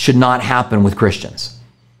should not happen with Christians.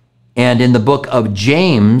 And in the book of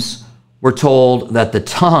James, we're told that the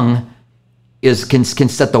tongue can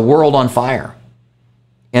set the world on fire.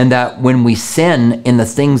 And that when we sin in the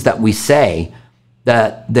things that we say,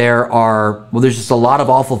 that there's just a lot of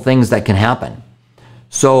awful things that can happen.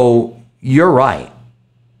 So you're right.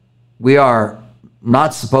 We are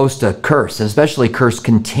not supposed to curse, and especially curse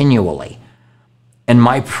continually. And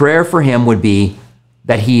my prayer for him would be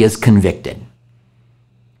that he is convicted.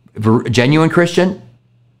 If a genuine Christian,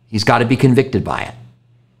 he's got to be convicted by it,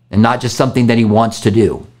 and not just something that he wants to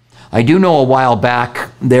do. I do know a while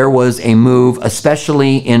back there was a move,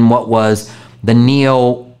 especially in what was the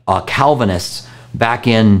neo-Calvinists back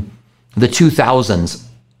in the 2000s,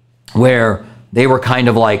 where they were kind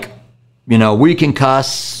of like, we can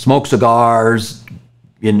cuss, smoke cigars.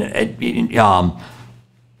 There's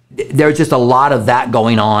just a lot of that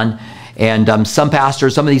going on. And some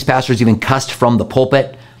of these pastors even cussed from the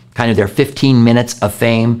pulpit, kind of their 15 minutes of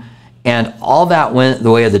fame. And all that went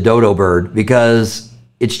the way of the dodo bird because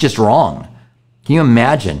it's just wrong. Can you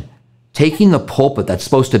imagine taking the pulpit that's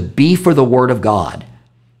supposed to be for the word of God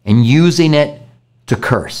and using it to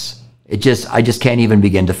curse? I just can't even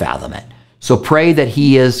begin to fathom it. So pray that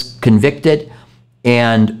he is convicted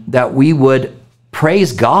and that we would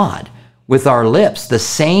praise God with our lips. The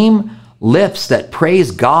same lips that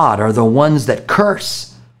praise God are the ones that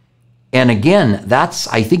curse. And again,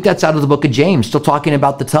 I think that's out of the book of James, still talking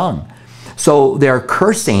about the tongue. So they're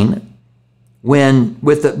cursing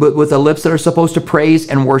with the lips that are supposed to praise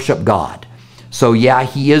and worship God. So yeah,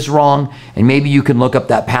 he is wrong. And maybe you can look up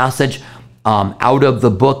that passage out of the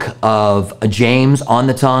book of James on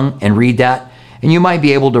the tongue and read that. And you might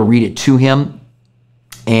be able to read it to him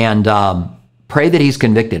and pray that he's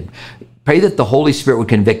convicted. Pray that the Holy Spirit would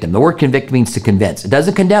convict him. The word convict means to convince. It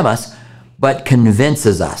doesn't condemn us, but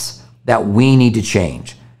convinces us that we need to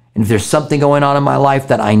change. And if there's something going on in my life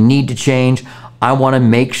that I need to change, I want to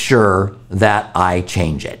make sure that I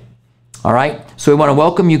change it. All right? So we want to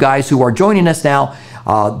welcome you guys who are joining us now.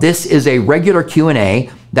 This is a regular Q&A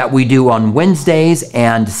that we do on Wednesdays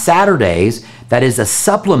and Saturdays. That is a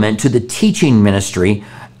supplement to the teaching ministry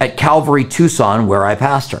at Calvary Tucson, where I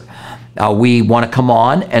pastor. We want to come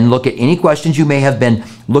on and look at any questions. You may have been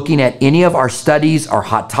looking at any of our studies, our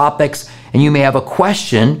hot topics, and you may have a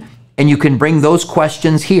question, and you can bring those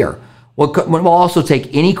questions here. We'll also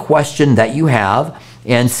take any question that you have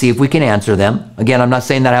and see if we can answer them. Again, I'm not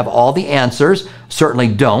saying that I have all the answers, certainly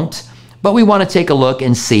don't, but we want to take a look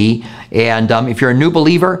and see. And if you're a new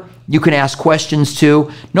believer, you can ask questions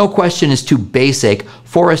too. No question is too basic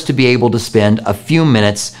for us to be able to spend a few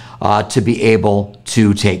minutes to be able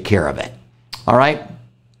to take care of it. All right?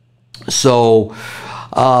 So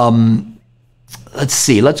let's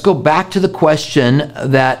see. Let's go back to the question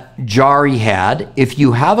that Jari had. If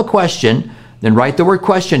you have a question, then write the word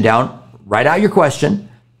question down. Write out your question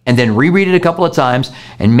and then reread it a couple of times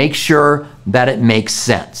and make sure that it makes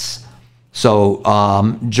sense. So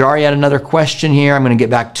Jari had another question here. I'm going to get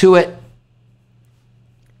back to it.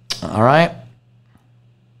 All right.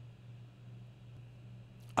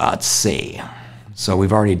 Let's see. So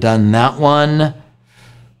we've already done that one.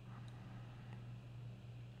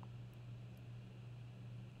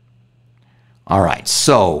 All right.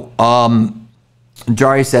 So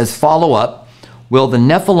Jari says, follow up. Will the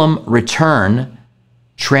Nephilim return,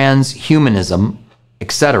 transhumanism,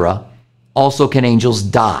 etc.? Also, can angels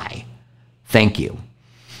die? Thank you.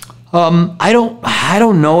 I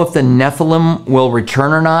don't know if the Nephilim will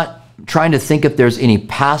return or not. I'm trying to think if there's any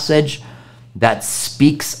passage that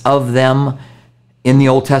speaks of them in the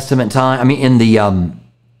Old Testament time. I mean,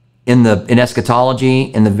 in eschatology,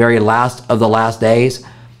 in the very last of the last days.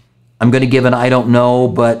 I'm going to give an I don't know,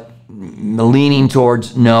 but leaning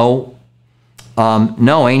towards no.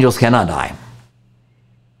 No, angels cannot die,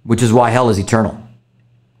 which is why hell is eternal.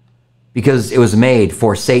 Because it was made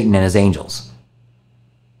for Satan and his angels.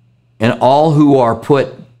 And all who are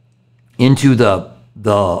put into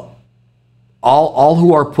all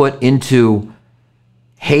who are put into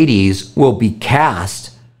Hades will be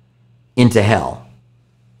cast into hell.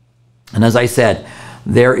 And as I said,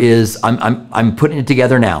 I'm putting it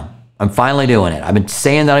together now. I'm finally doing it. I've been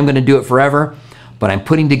saying that I'm going to do it forever, but I'm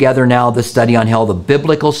putting together now the study on hell, the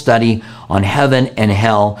biblical study on heaven and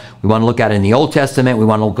hell. We want to look at it in the Old Testament. We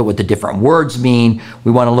want to look at what the different words mean.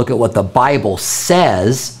 We want to look at what the Bible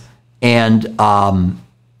says, and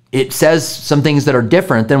it says some things that are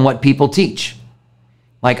different than what people teach.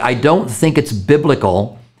 Like, I don't think it's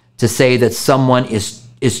biblical to say that someone is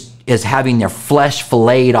having their flesh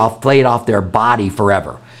flayed off their body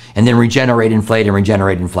forever, and then regenerate, inflate, and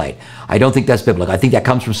regenerate, inflate. I don't think that's biblical. I think that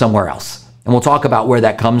comes from somewhere else. And we'll talk about where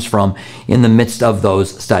that comes from in the midst of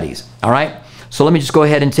those studies. All right? So let me just go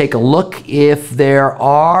ahead and take a look if there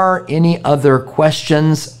are any other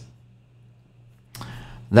questions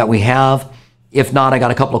that we have. If not, I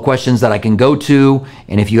got a couple of questions that I can go to.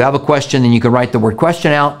 And if you have a question, then you can write the word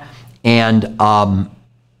question out. And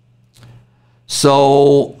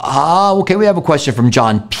okay, we have a question from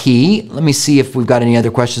John P. Let me see if we've got any other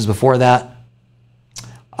questions before that.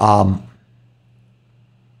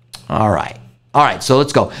 All right, so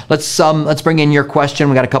let's go. Let's bring in your question.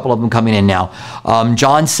 We got a couple of them coming in now.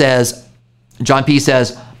 John P.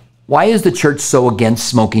 says, why is the church so against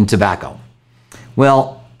smoking tobacco?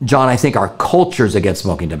 Well, John, I think our culture's against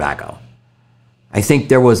smoking tobacco. I think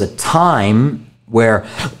there was a time where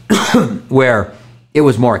it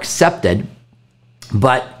was more accepted.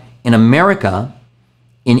 But in America,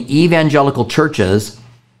 in evangelical churches,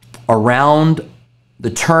 around the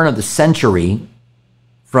turn of the century,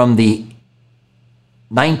 from the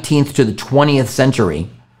 19th to the 20th century,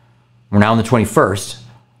 we're now in the 21st,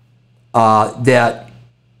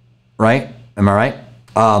 right? Am I right?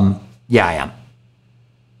 Yeah, I am.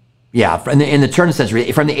 Yeah, in the turn of the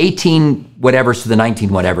century, from the 18 whatevers to the 19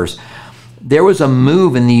 whatevers, there was a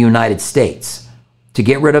move in the United States to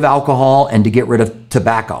get rid of alcohol and to get rid of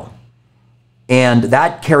tobacco. And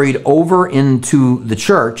that carried over into the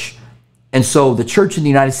church. And so the church in the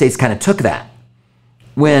United States kind of took that.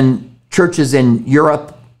 When churches in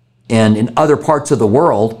Europe and in other parts of the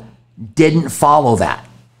world didn't follow that.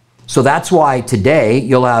 So that's why today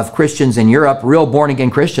you'll have Christians in Europe, real born-again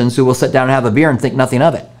Christians, who will sit down and have a beer and think nothing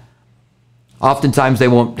of it. Oftentimes they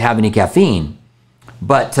won't have any caffeine,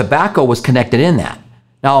 but tobacco was connected in that.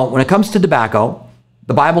 Now, when it comes to tobacco,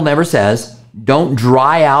 the Bible never says, don't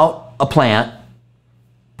dry out a plant,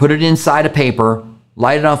 put it inside a paper,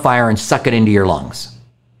 light it on fire, and suck it into your lungs.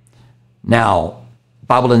 Now, the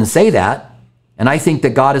Bible doesn't say that, and I think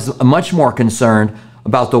that God is much more concerned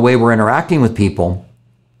about the way we're interacting with people.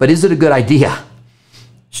 But is it a good idea?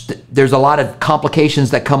 There's a lot of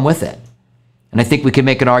complications that come with it. And I think we can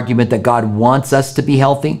make an argument that God wants us to be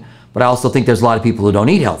healthy, but I also think there's a lot of people who don't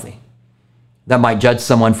eat healthy that might judge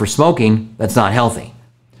someone for smoking that's not healthy.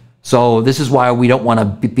 So this is why we don't want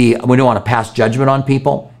to pass judgment on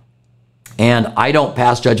people. And I don't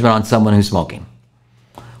pass judgment on someone who's smoking.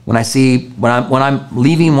 When I'm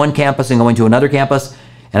leaving one campus and going to another campus,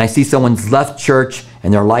 and I see someone's left church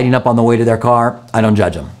and they're lighting up on the way to their car, I don't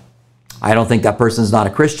judge them. I don't think that person's not a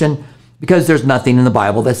Christian because there's nothing in the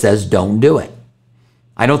Bible that says don't do it.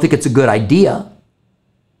 I don't think it's a good idea.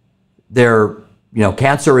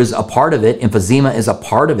 Cancer is a part of it. Emphysema is a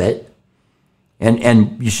part of it.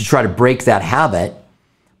 And you should try to break that habit.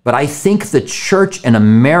 But I think the church in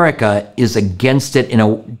America is against it in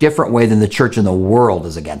a different way than the church in the world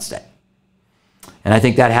is against it. And I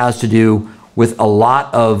think that has to do with a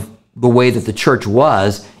lot of the way that the church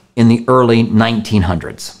was in the early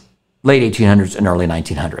 1900s, late 1800s and early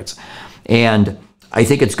 1900s. And I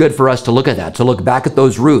think it's good for us to look at that, to look back at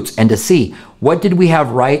those roots and to see what did we have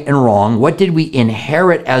right and wrong? What did we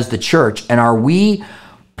inherit as the church? And are we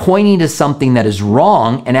pointing to something that is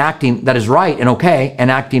wrong and acting that is right and okay and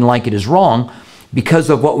acting like it is wrong because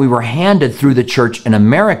of what we were handed through the church in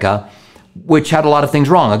America, which had a lot of things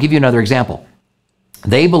wrong? I'll give you another example.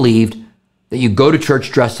 They believed that you go to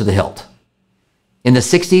church dressed to the hilt. In the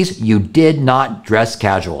 60s, you did not dress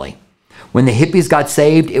casually. When the hippies got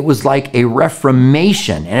saved, it was like a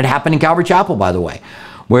reformation. And it happened in Calvary Chapel, by the way,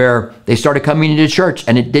 where they started coming into church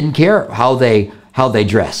and it didn't care how they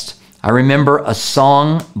dressed. I remember a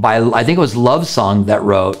song by, I think it was Love Song, that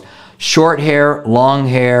wrote, short hair, long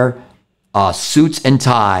hair, suits and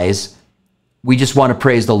ties. We just want to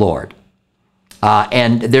praise the Lord.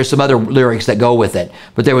 And there's some other lyrics that go with it.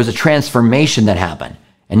 But there was a transformation that happened.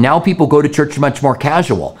 And now people go to church much more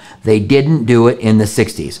casual. They didn't do it in the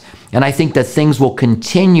 60s. And I think that things will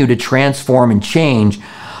continue to transform and change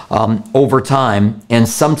over time. And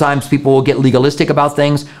sometimes people will get legalistic about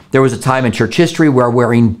things. There was a time in church history where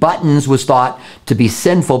wearing buttons was thought to be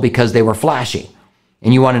sinful because they were flashy.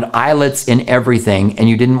 And you wanted eyelets in everything, and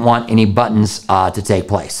you didn't want any buttons to take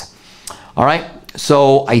place. All right?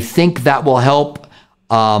 So I think that will help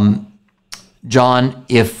John,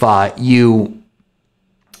 if you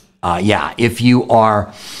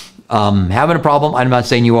are having a problem, I'm not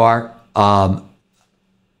saying you are,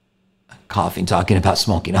 coughing, talking about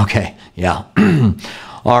smoking. Okay, yeah.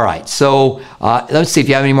 All right, so let's see if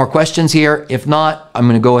you have any more questions here. If not, I'm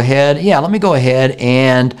going to go ahead. Yeah, let me go ahead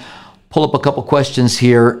and pull up a couple questions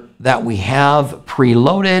here that we have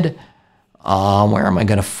preloaded. Where am I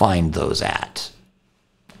going to find those at?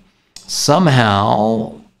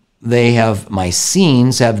 Somehow my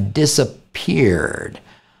scenes have disappeared.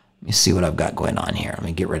 Let me see what I've got going on here. Let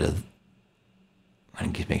me get rid of,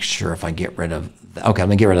 I'm going to make sure if I get rid of, okay, let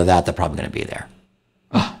me get rid of that. They're probably going to be there.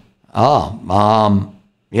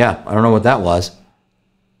 Yeah, I don't know what that was.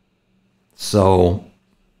 So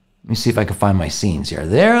let me see if I can find my scenes here.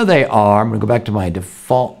 There they are. I'm going to go back to my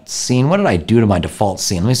default scene. What did I do to my default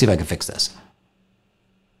scene? Let me see if I can fix this.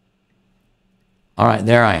 All right,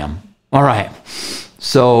 there I am. All right.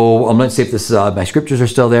 So let's see if this my scriptures are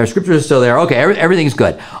still there. Scriptures are still there. Okay, everything's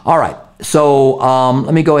good. All right. So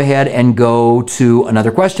let me go ahead and go to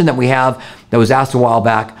another question that we have that was asked a while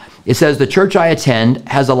back. It says, the church I attend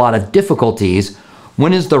has a lot of difficulties.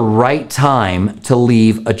 When is the right time to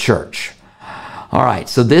leave a church? All right,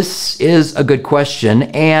 so this is a good question,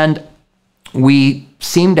 and we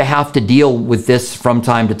seem to have to deal with this from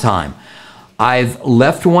time to time. I've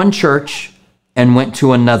left one church and went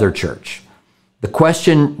to another church. The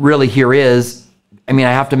question really here is, I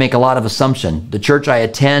have to make a lot of assumption. The church I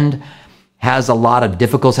attend has had a lot of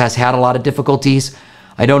difficulties.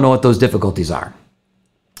 I don't know what those difficulties are.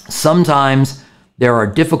 Sometimes there are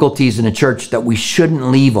difficulties in a church that we shouldn't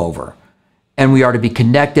leave over, and we are to be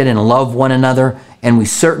connected and love one another, and we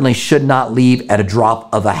certainly should not leave at a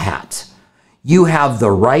drop of a hat. You have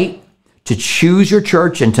the right to choose your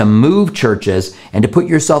church and to move churches and to put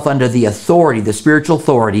yourself under the authority, the spiritual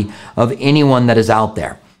authority of anyone that is out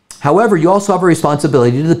there. However, you also have a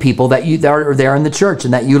responsibility to the people that are there in the church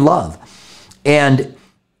and that you love. And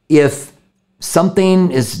if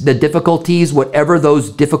something is the difficulties, whatever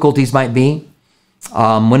those difficulties might be,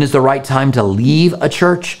 when is the right time to leave a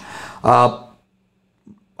church?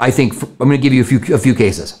 I think I'm going to give you a few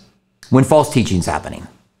cases. When false teaching is happening,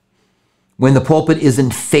 when the pulpit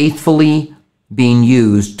isn't faithfully being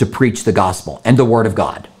used to preach the gospel and the word of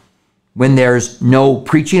God, when there's no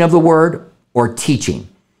preaching of the word or teaching,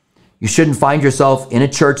 you shouldn't find yourself in a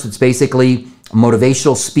church that's basically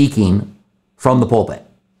motivational speaking from the pulpit.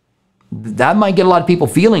 That might get a lot of people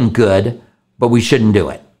feeling good, but we shouldn't do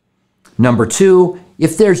it. Number two,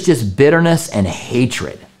 if there's just bitterness and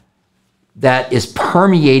hatred that is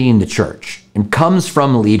permeating the church and comes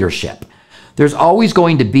from leadership, there's always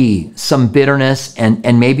going to be some bitterness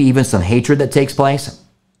and maybe even some hatred that takes place.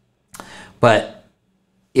 But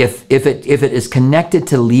if it is connected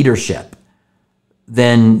to leadership,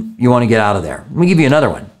 then you want to get out of there. Let me give you another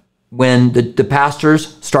one. When the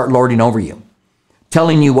pastors start lording over you,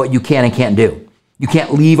 telling you what you can and can't do. You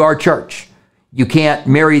can't leave our church. You can't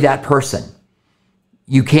marry that person.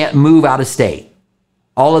 You can't move out of state.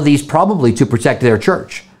 All of these probably to protect their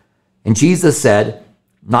church. And Jesus said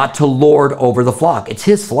not to lord over the flock. It's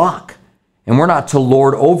his flock. And we're not to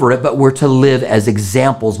lord over it, but we're to live as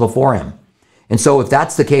examples before him. And so if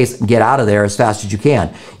that's the case, get out of there as fast as you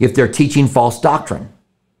can. If they're teaching false doctrine,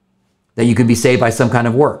 that you can be saved by some kind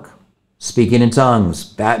of work, speaking in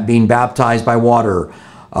tongues, being baptized by water,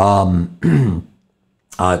 going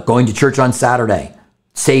to church on Saturday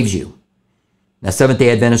saves you. Now,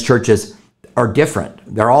 Seventh-day Adventist churches are different.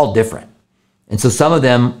 They're all different. And so some of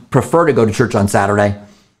them prefer to go to church on Saturday,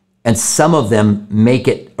 and some of them make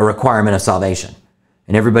it a requirement of salvation.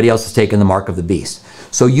 And everybody else is taking the mark of the beast.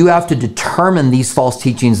 So you have to determine these false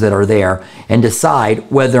teachings that are there and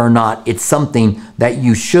decide whether or not it's something that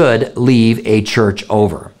you should leave a church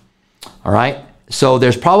over. All right? So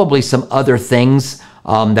there's probably some other things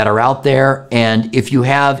that are out there. And if you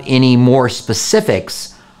have any more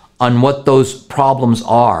specifics on what those problems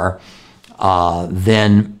are,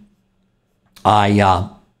 then if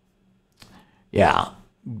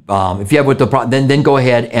you have what the problem, then go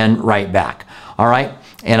ahead and write back. All right.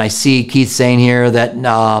 And I see Keith saying here that,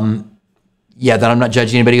 that I'm not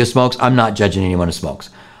judging anybody who smokes. I'm not judging anyone who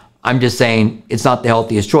smokes. I'm just saying it's not the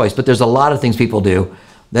healthiest choice, but there's a lot of things people do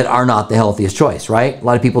that are not the healthiest choice, right? A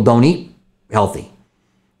lot of people don't eat healthy.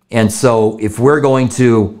 And so if we're going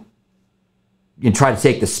to try to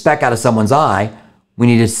take the speck out of someone's eye, we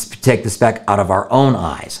need to take the speck out of our own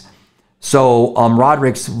eyes. So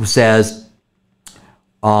Roderick says,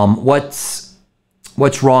 what's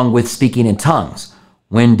wrong with speaking in tongues?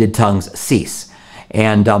 When did tongues cease?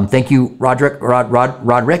 And thank you, Roderick's.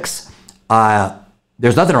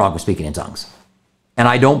 There's nothing wrong with speaking in tongues. And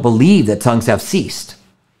I don't believe that tongues have ceased.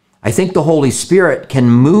 I think the Holy Spirit can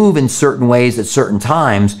move in certain ways at certain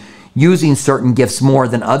times, using certain gifts more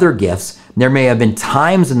than other gifts. There may have been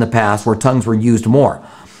times in the past where tongues were used more.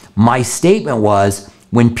 My statement was,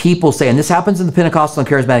 when people say, and this happens in the Pentecostal and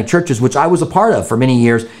charismatic churches, which I was a part of for many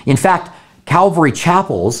years. In fact, Calvary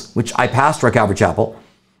Chapels, which I pastor at Calvary Chapel,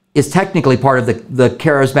 is technically part of the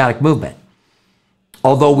charismatic movement.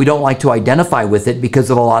 Although we don't like to identify with it because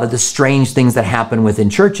of a lot of the strange things that happen within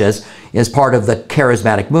churches as part of the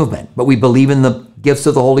charismatic movement. But we believe in the gifts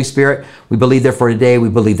of the Holy Spirit. We believe they're for today. We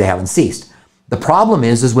believe they haven't ceased. The problem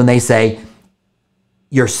is when they say,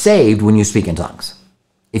 you're saved when you speak in tongues.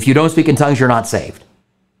 If you don't speak in tongues, you're not saved.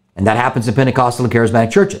 And that happens in Pentecostal and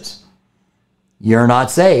charismatic churches. You're not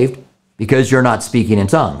saved because you're not speaking in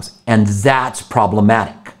tongues. And that's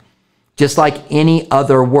problematic. Just like any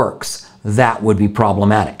other works, that would be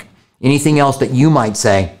problematic. Anything else that you might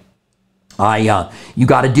say, you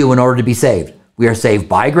got to do in order to be saved. We are saved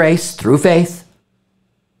by grace, through faith,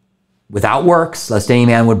 without works, lest any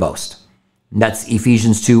man would boast. And that's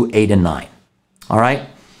Ephesians 2, 8 and 9. All right?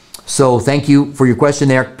 So thank you for your question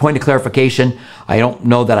there. Point of clarification. I don't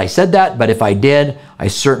know that I said that, but if I did, I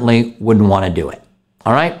certainly wouldn't want to do it.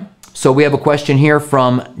 All right? So we have a question here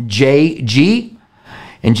from JG.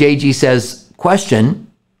 And JG says, question,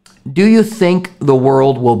 do you think the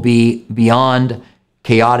world will be beyond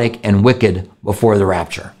chaotic and wicked before the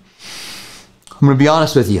rapture? I'm going to be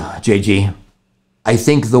honest with you, JG. I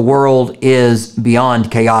think the world is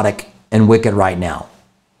beyond chaotic and wicked right now.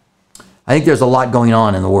 I think there's a lot going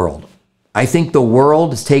on in the world. I think the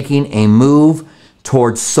world is taking a move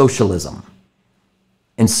towards socialism.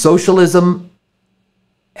 And socialism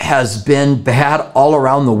has been bad all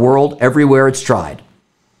around the world, everywhere it's tried.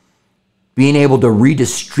 Being able to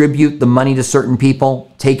redistribute the money to certain people,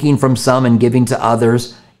 taking from some and giving to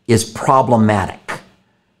others, is problematic.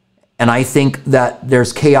 And I think that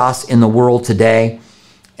there's chaos in the world today.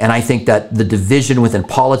 And I think that the division within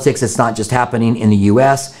politics, it's not just happening in the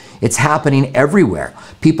U.S., it's happening everywhere.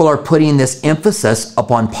 People are putting this emphasis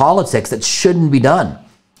upon politics that shouldn't be done.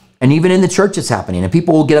 And even in the church, it's happening. And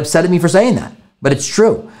people will get upset at me for saying that, but it's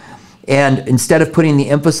true. And instead of putting the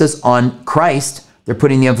emphasis on Christ, they're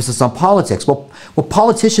putting the emphasis on politics. Well,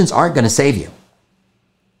 politicians aren't going to save you.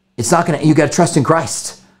 It's not going to, you got to trust in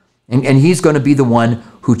Christ. And he's going to be the one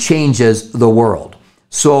who changes the world.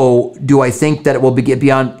 So do I think that it will get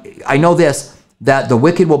beyond? I know this, that the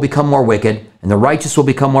wicked will become more wicked, and the righteous will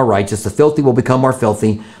become more righteous, the filthy will become more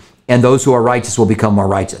filthy, and those who are righteous will become more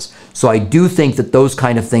righteous. So I do think that those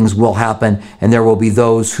kind of things will happen, and there will be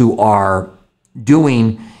those who are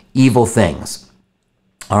doing evil things.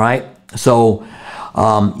 All right? So,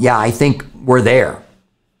 yeah, I think we're there.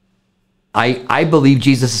 I believe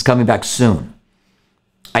Jesus is coming back soon.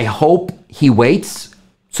 I hope he waits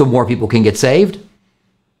so more people can get saved.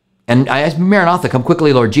 And I ask Maranatha, come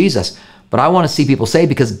quickly, Lord Jesus. But I want to see people saved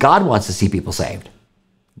because God wants to see people saved.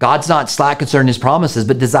 God's not slack concerning his promises,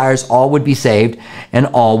 but desires all would be saved and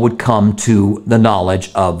all would come to the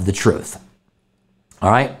knowledge of the truth. All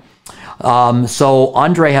right. So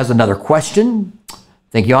Andre has another question.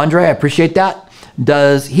 Thank you, Andre. I appreciate that.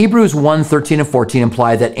 Does Hebrews 1, 13 and 14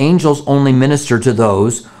 imply that angels only minister to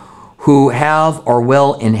those who have or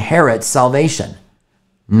will inherit salvation,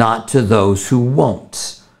 not to those who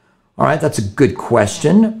won't? All right, that's a good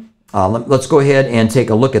question. Let's go ahead and take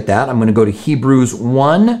a look at that. I'm going to go to Hebrews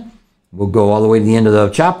 1. We'll go all the way to the end of the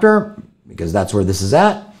chapter because that's where this is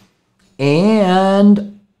at.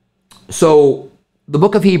 And so the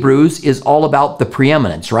book of Hebrews is all about the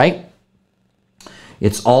preeminence, right?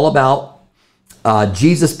 It's all about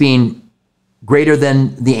Jesus being greater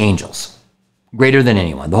than the angels, greater than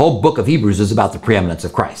anyone. The whole book of Hebrews is about the preeminence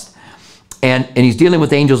of Christ. And he's dealing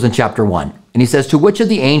with angels in chapter 1. And he says, to which of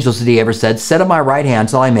the angels did he ever said, sit at my right hand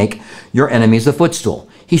till I make your enemies a footstool?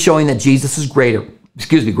 He's showing that Jesus is greater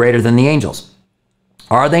than the angels.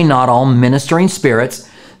 Are they not all ministering spirits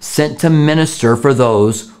sent to minister for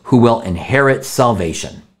those who will inherit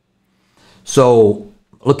salvation? So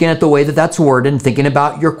looking at the way that that's worded and thinking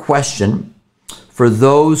about your question, for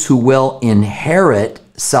those who will inherit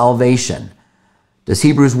salvation, does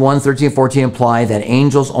Hebrews 1, 13, 14 imply that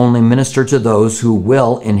angels only minister to those who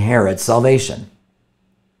will inherit salvation,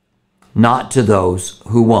 not to those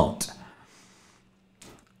who won't?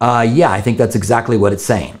 Yeah, I think that's exactly what it's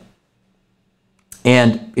saying.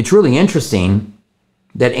 And it's really interesting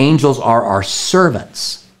that angels are our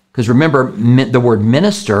servants. Because remember, the word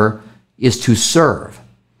minister is to serve.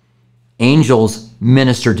 Angels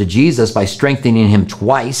ministered to Jesus by strengthening him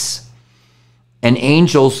twice. And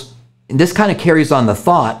angels, and this kind of carries on the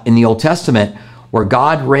thought in the Old Testament, where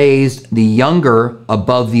God raised the younger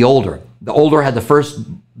above the older. The older had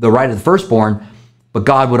the right of the firstborn, but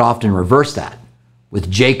God would often reverse that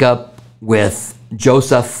with Jacob, with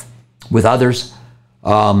Joseph, with others.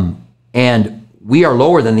 And we are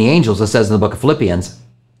lower than the angels, it says in the book of Philippians,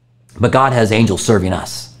 but God has angels serving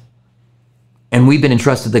us. And we've been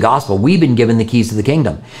entrusted the gospel. We've been given the keys to the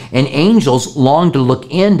kingdom. And angels long to look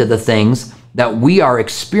into the things that we are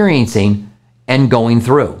experiencing and going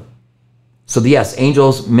through. So yes,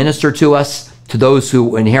 angels minister to us, to those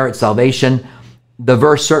who inherit salvation. The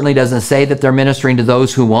verse certainly doesn't say that they're ministering to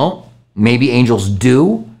those who won't. Maybe angels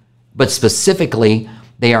do, but specifically,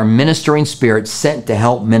 they are ministering spirits sent to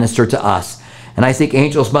help minister to us. And I think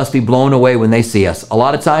angels must be blown away when they see us. A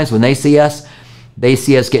lot of times when they see us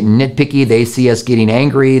getting nitpicky, they see us getting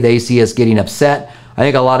angry, they see us getting upset. I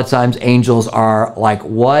think a lot of times angels are like,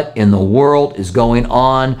 what in the world is going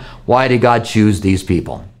on? Why did God choose these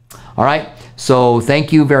people? All right, so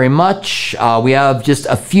thank you very much. We have just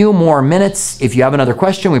a few more minutes. If you have another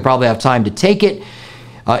question, we probably have time to take it.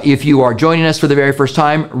 If you are joining us for the very first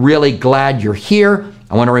time, really glad you're here.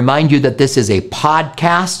 I want to remind you that this is a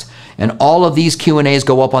podcast, and all of these Q&As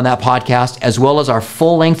go up on that podcast, as well as our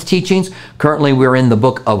full-length teachings. Currently, we're in the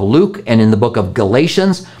book of Luke and in the book of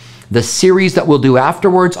Galatians. The series that we'll do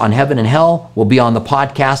afterwards on heaven and hell will be on the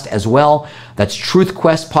podcast as well. That's Truth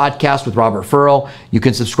Quest Podcast with Robert Furrow. You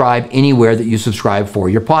can subscribe anywhere that you subscribe for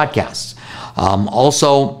your podcasts.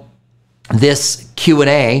 Also, this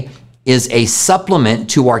Q&A is a supplement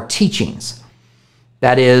to our teachings.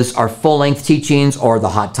 That is our full-length teachings or the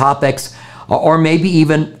hot topics, or maybe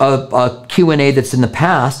even a Q&A that's in the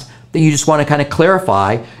past that you just want to kind of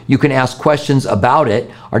clarify. You can ask questions about it.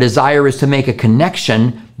 Our desire is to make a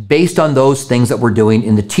connection based on those things that we're doing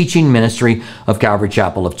in the teaching ministry of Calvary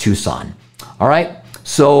Chapel of Tucson. All right,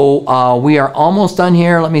 so we are almost done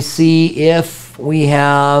here. Let me see if we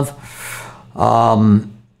have... all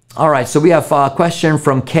right, so we have a question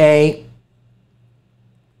from Kay.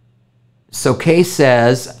 So Kay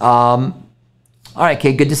says, all right,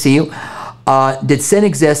 Kay, good to see you. Did sin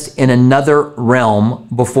exist in another realm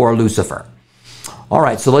before Lucifer? All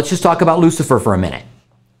right, so let's just talk about Lucifer for a minute,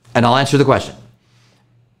 and I'll answer the question.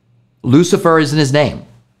 Lucifer isn't his name.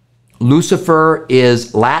 Lucifer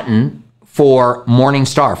is Latin for morning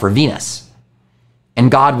star, for Venus. And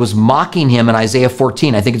God was mocking him in Isaiah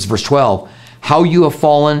 14, I think it's verse 12, how you have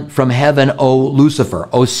fallen from heaven, O Lucifer,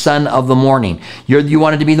 O son of the morning. You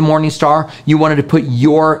wanted to be the morning star? You wanted to put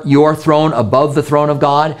your throne above the throne of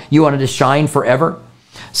God? You wanted to shine forever?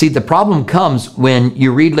 See, the problem comes when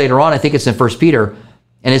you read later on, I think it's in 1 Peter,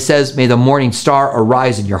 and it says, may the morning star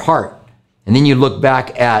arise in your heart. And then you look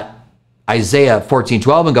back at Isaiah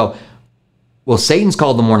 14:12 and go, well, Satan's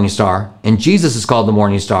called the morning star, and Jesus is called the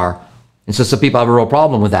morning star. And so some people have a real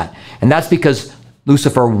problem with that. And that's because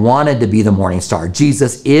Lucifer wanted to be the morning star.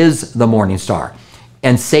 Jesus is the morning star.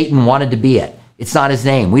 And Satan wanted to be it. It's not his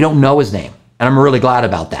name. We don't know his name. And I'm really glad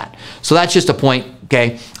about that. So that's just a point,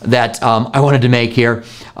 okay, that I wanted to make here.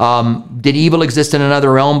 Did evil exist in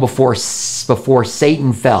another realm before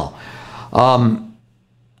Satan fell? I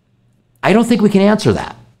don't think we can answer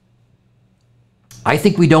that. I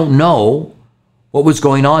think we don't know what was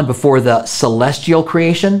going on before the celestial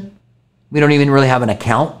creation. We don't even really have an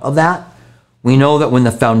account of that. We know that when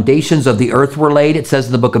the foundations of the earth were laid, it says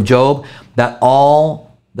in the book of Job, that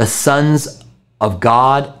all the sons of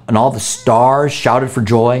God and all the stars shouted for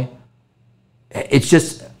joy.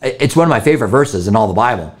 It's one of my favorite verses in all the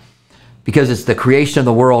Bible, because it's the creation of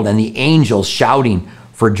the world and the angels shouting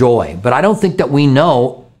for joy. But I don't think that we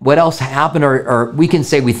know what else happened, or we can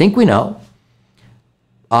say we think we know.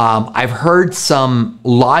 I've heard some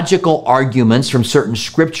logical arguments from certain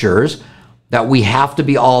scriptures that we have to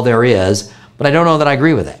be all there is, but I don't know that I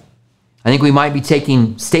agree with it. I think we might be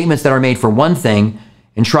taking statements that are made for one thing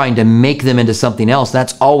and trying to make them into something else.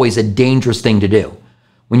 That's always a dangerous thing to do.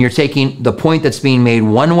 When you're taking the point that's being made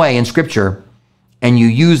one way in scripture and you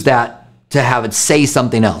use that to have it say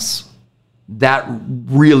something else, that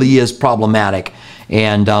really is problematic.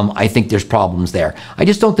 And I think there's problems there. I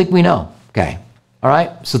just don't think we know. Okay. All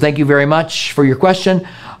right. So thank you very much for your question.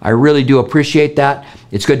 I really do appreciate that.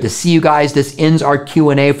 It's good to see you guys. This ends our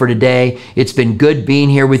Q&A for today. It's been good being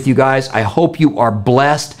here with you guys. I hope you are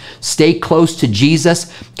blessed. Stay close to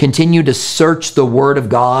Jesus. Continue to search the Word of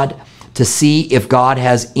God to see if God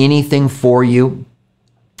has anything for you.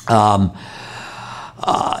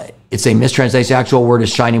 It's a mistranslation. The actual word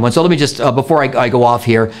is shining one. So let me just, before I go off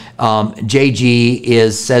here,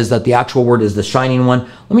 JG says that the actual word is the shining one.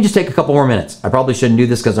 Let me just take a couple more minutes. I probably shouldn't do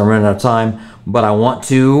this because I'm running out of time, but I want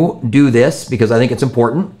to do this because I think it's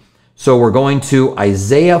important. So we're going to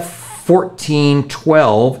Isaiah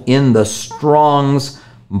 14:12 in the Strong's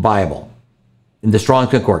Bible, in the Strong's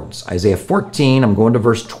Concordance. Isaiah 14, I'm going to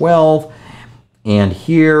verse 12, and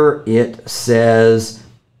here it says,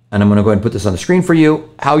 and I'm going to go ahead and put this on the screen for you,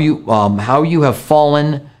 how you have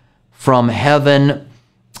fallen from heaven,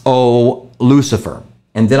 O Lucifer.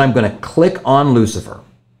 And then I'm going to click on Lucifer,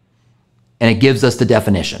 and it gives us the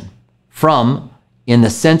definition. From, in the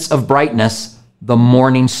sense of brightness, the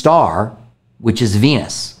morning star, which is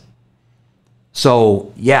Venus.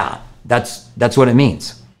 So yeah, that's what it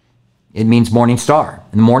means. It means morning star,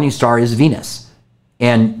 and the morning star is Venus.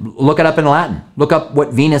 And look it up in Latin. Look up what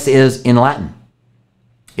Venus is in Latin.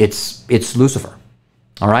 It's Lucifer.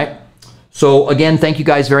 All right. So again, thank you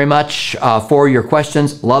guys very much for your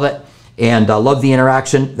questions. Love it. And love the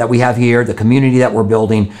interaction that we have here, the community that we're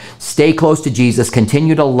building. Stay close to Jesus.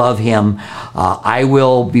 Continue to love him. I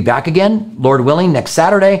will be back again, Lord willing, next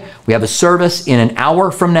Saturday. We have a service in an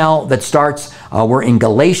hour from now that starts. We're in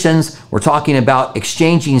Galatians. We're talking about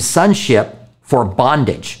exchanging sonship for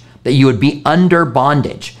bondage, that you would be under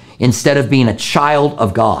bondage instead of being a child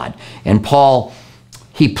of God. And Paul,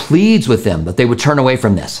 he pleads with them that they would turn away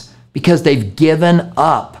from this because they've given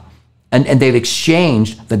up and they've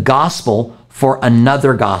exchanged the gospel for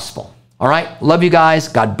another gospel. All right. Love you guys.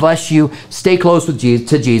 God bless you. Stay close to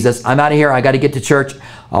Jesus. I'm out of here. I got to get to church.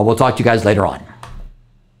 We'll talk to you guys later on.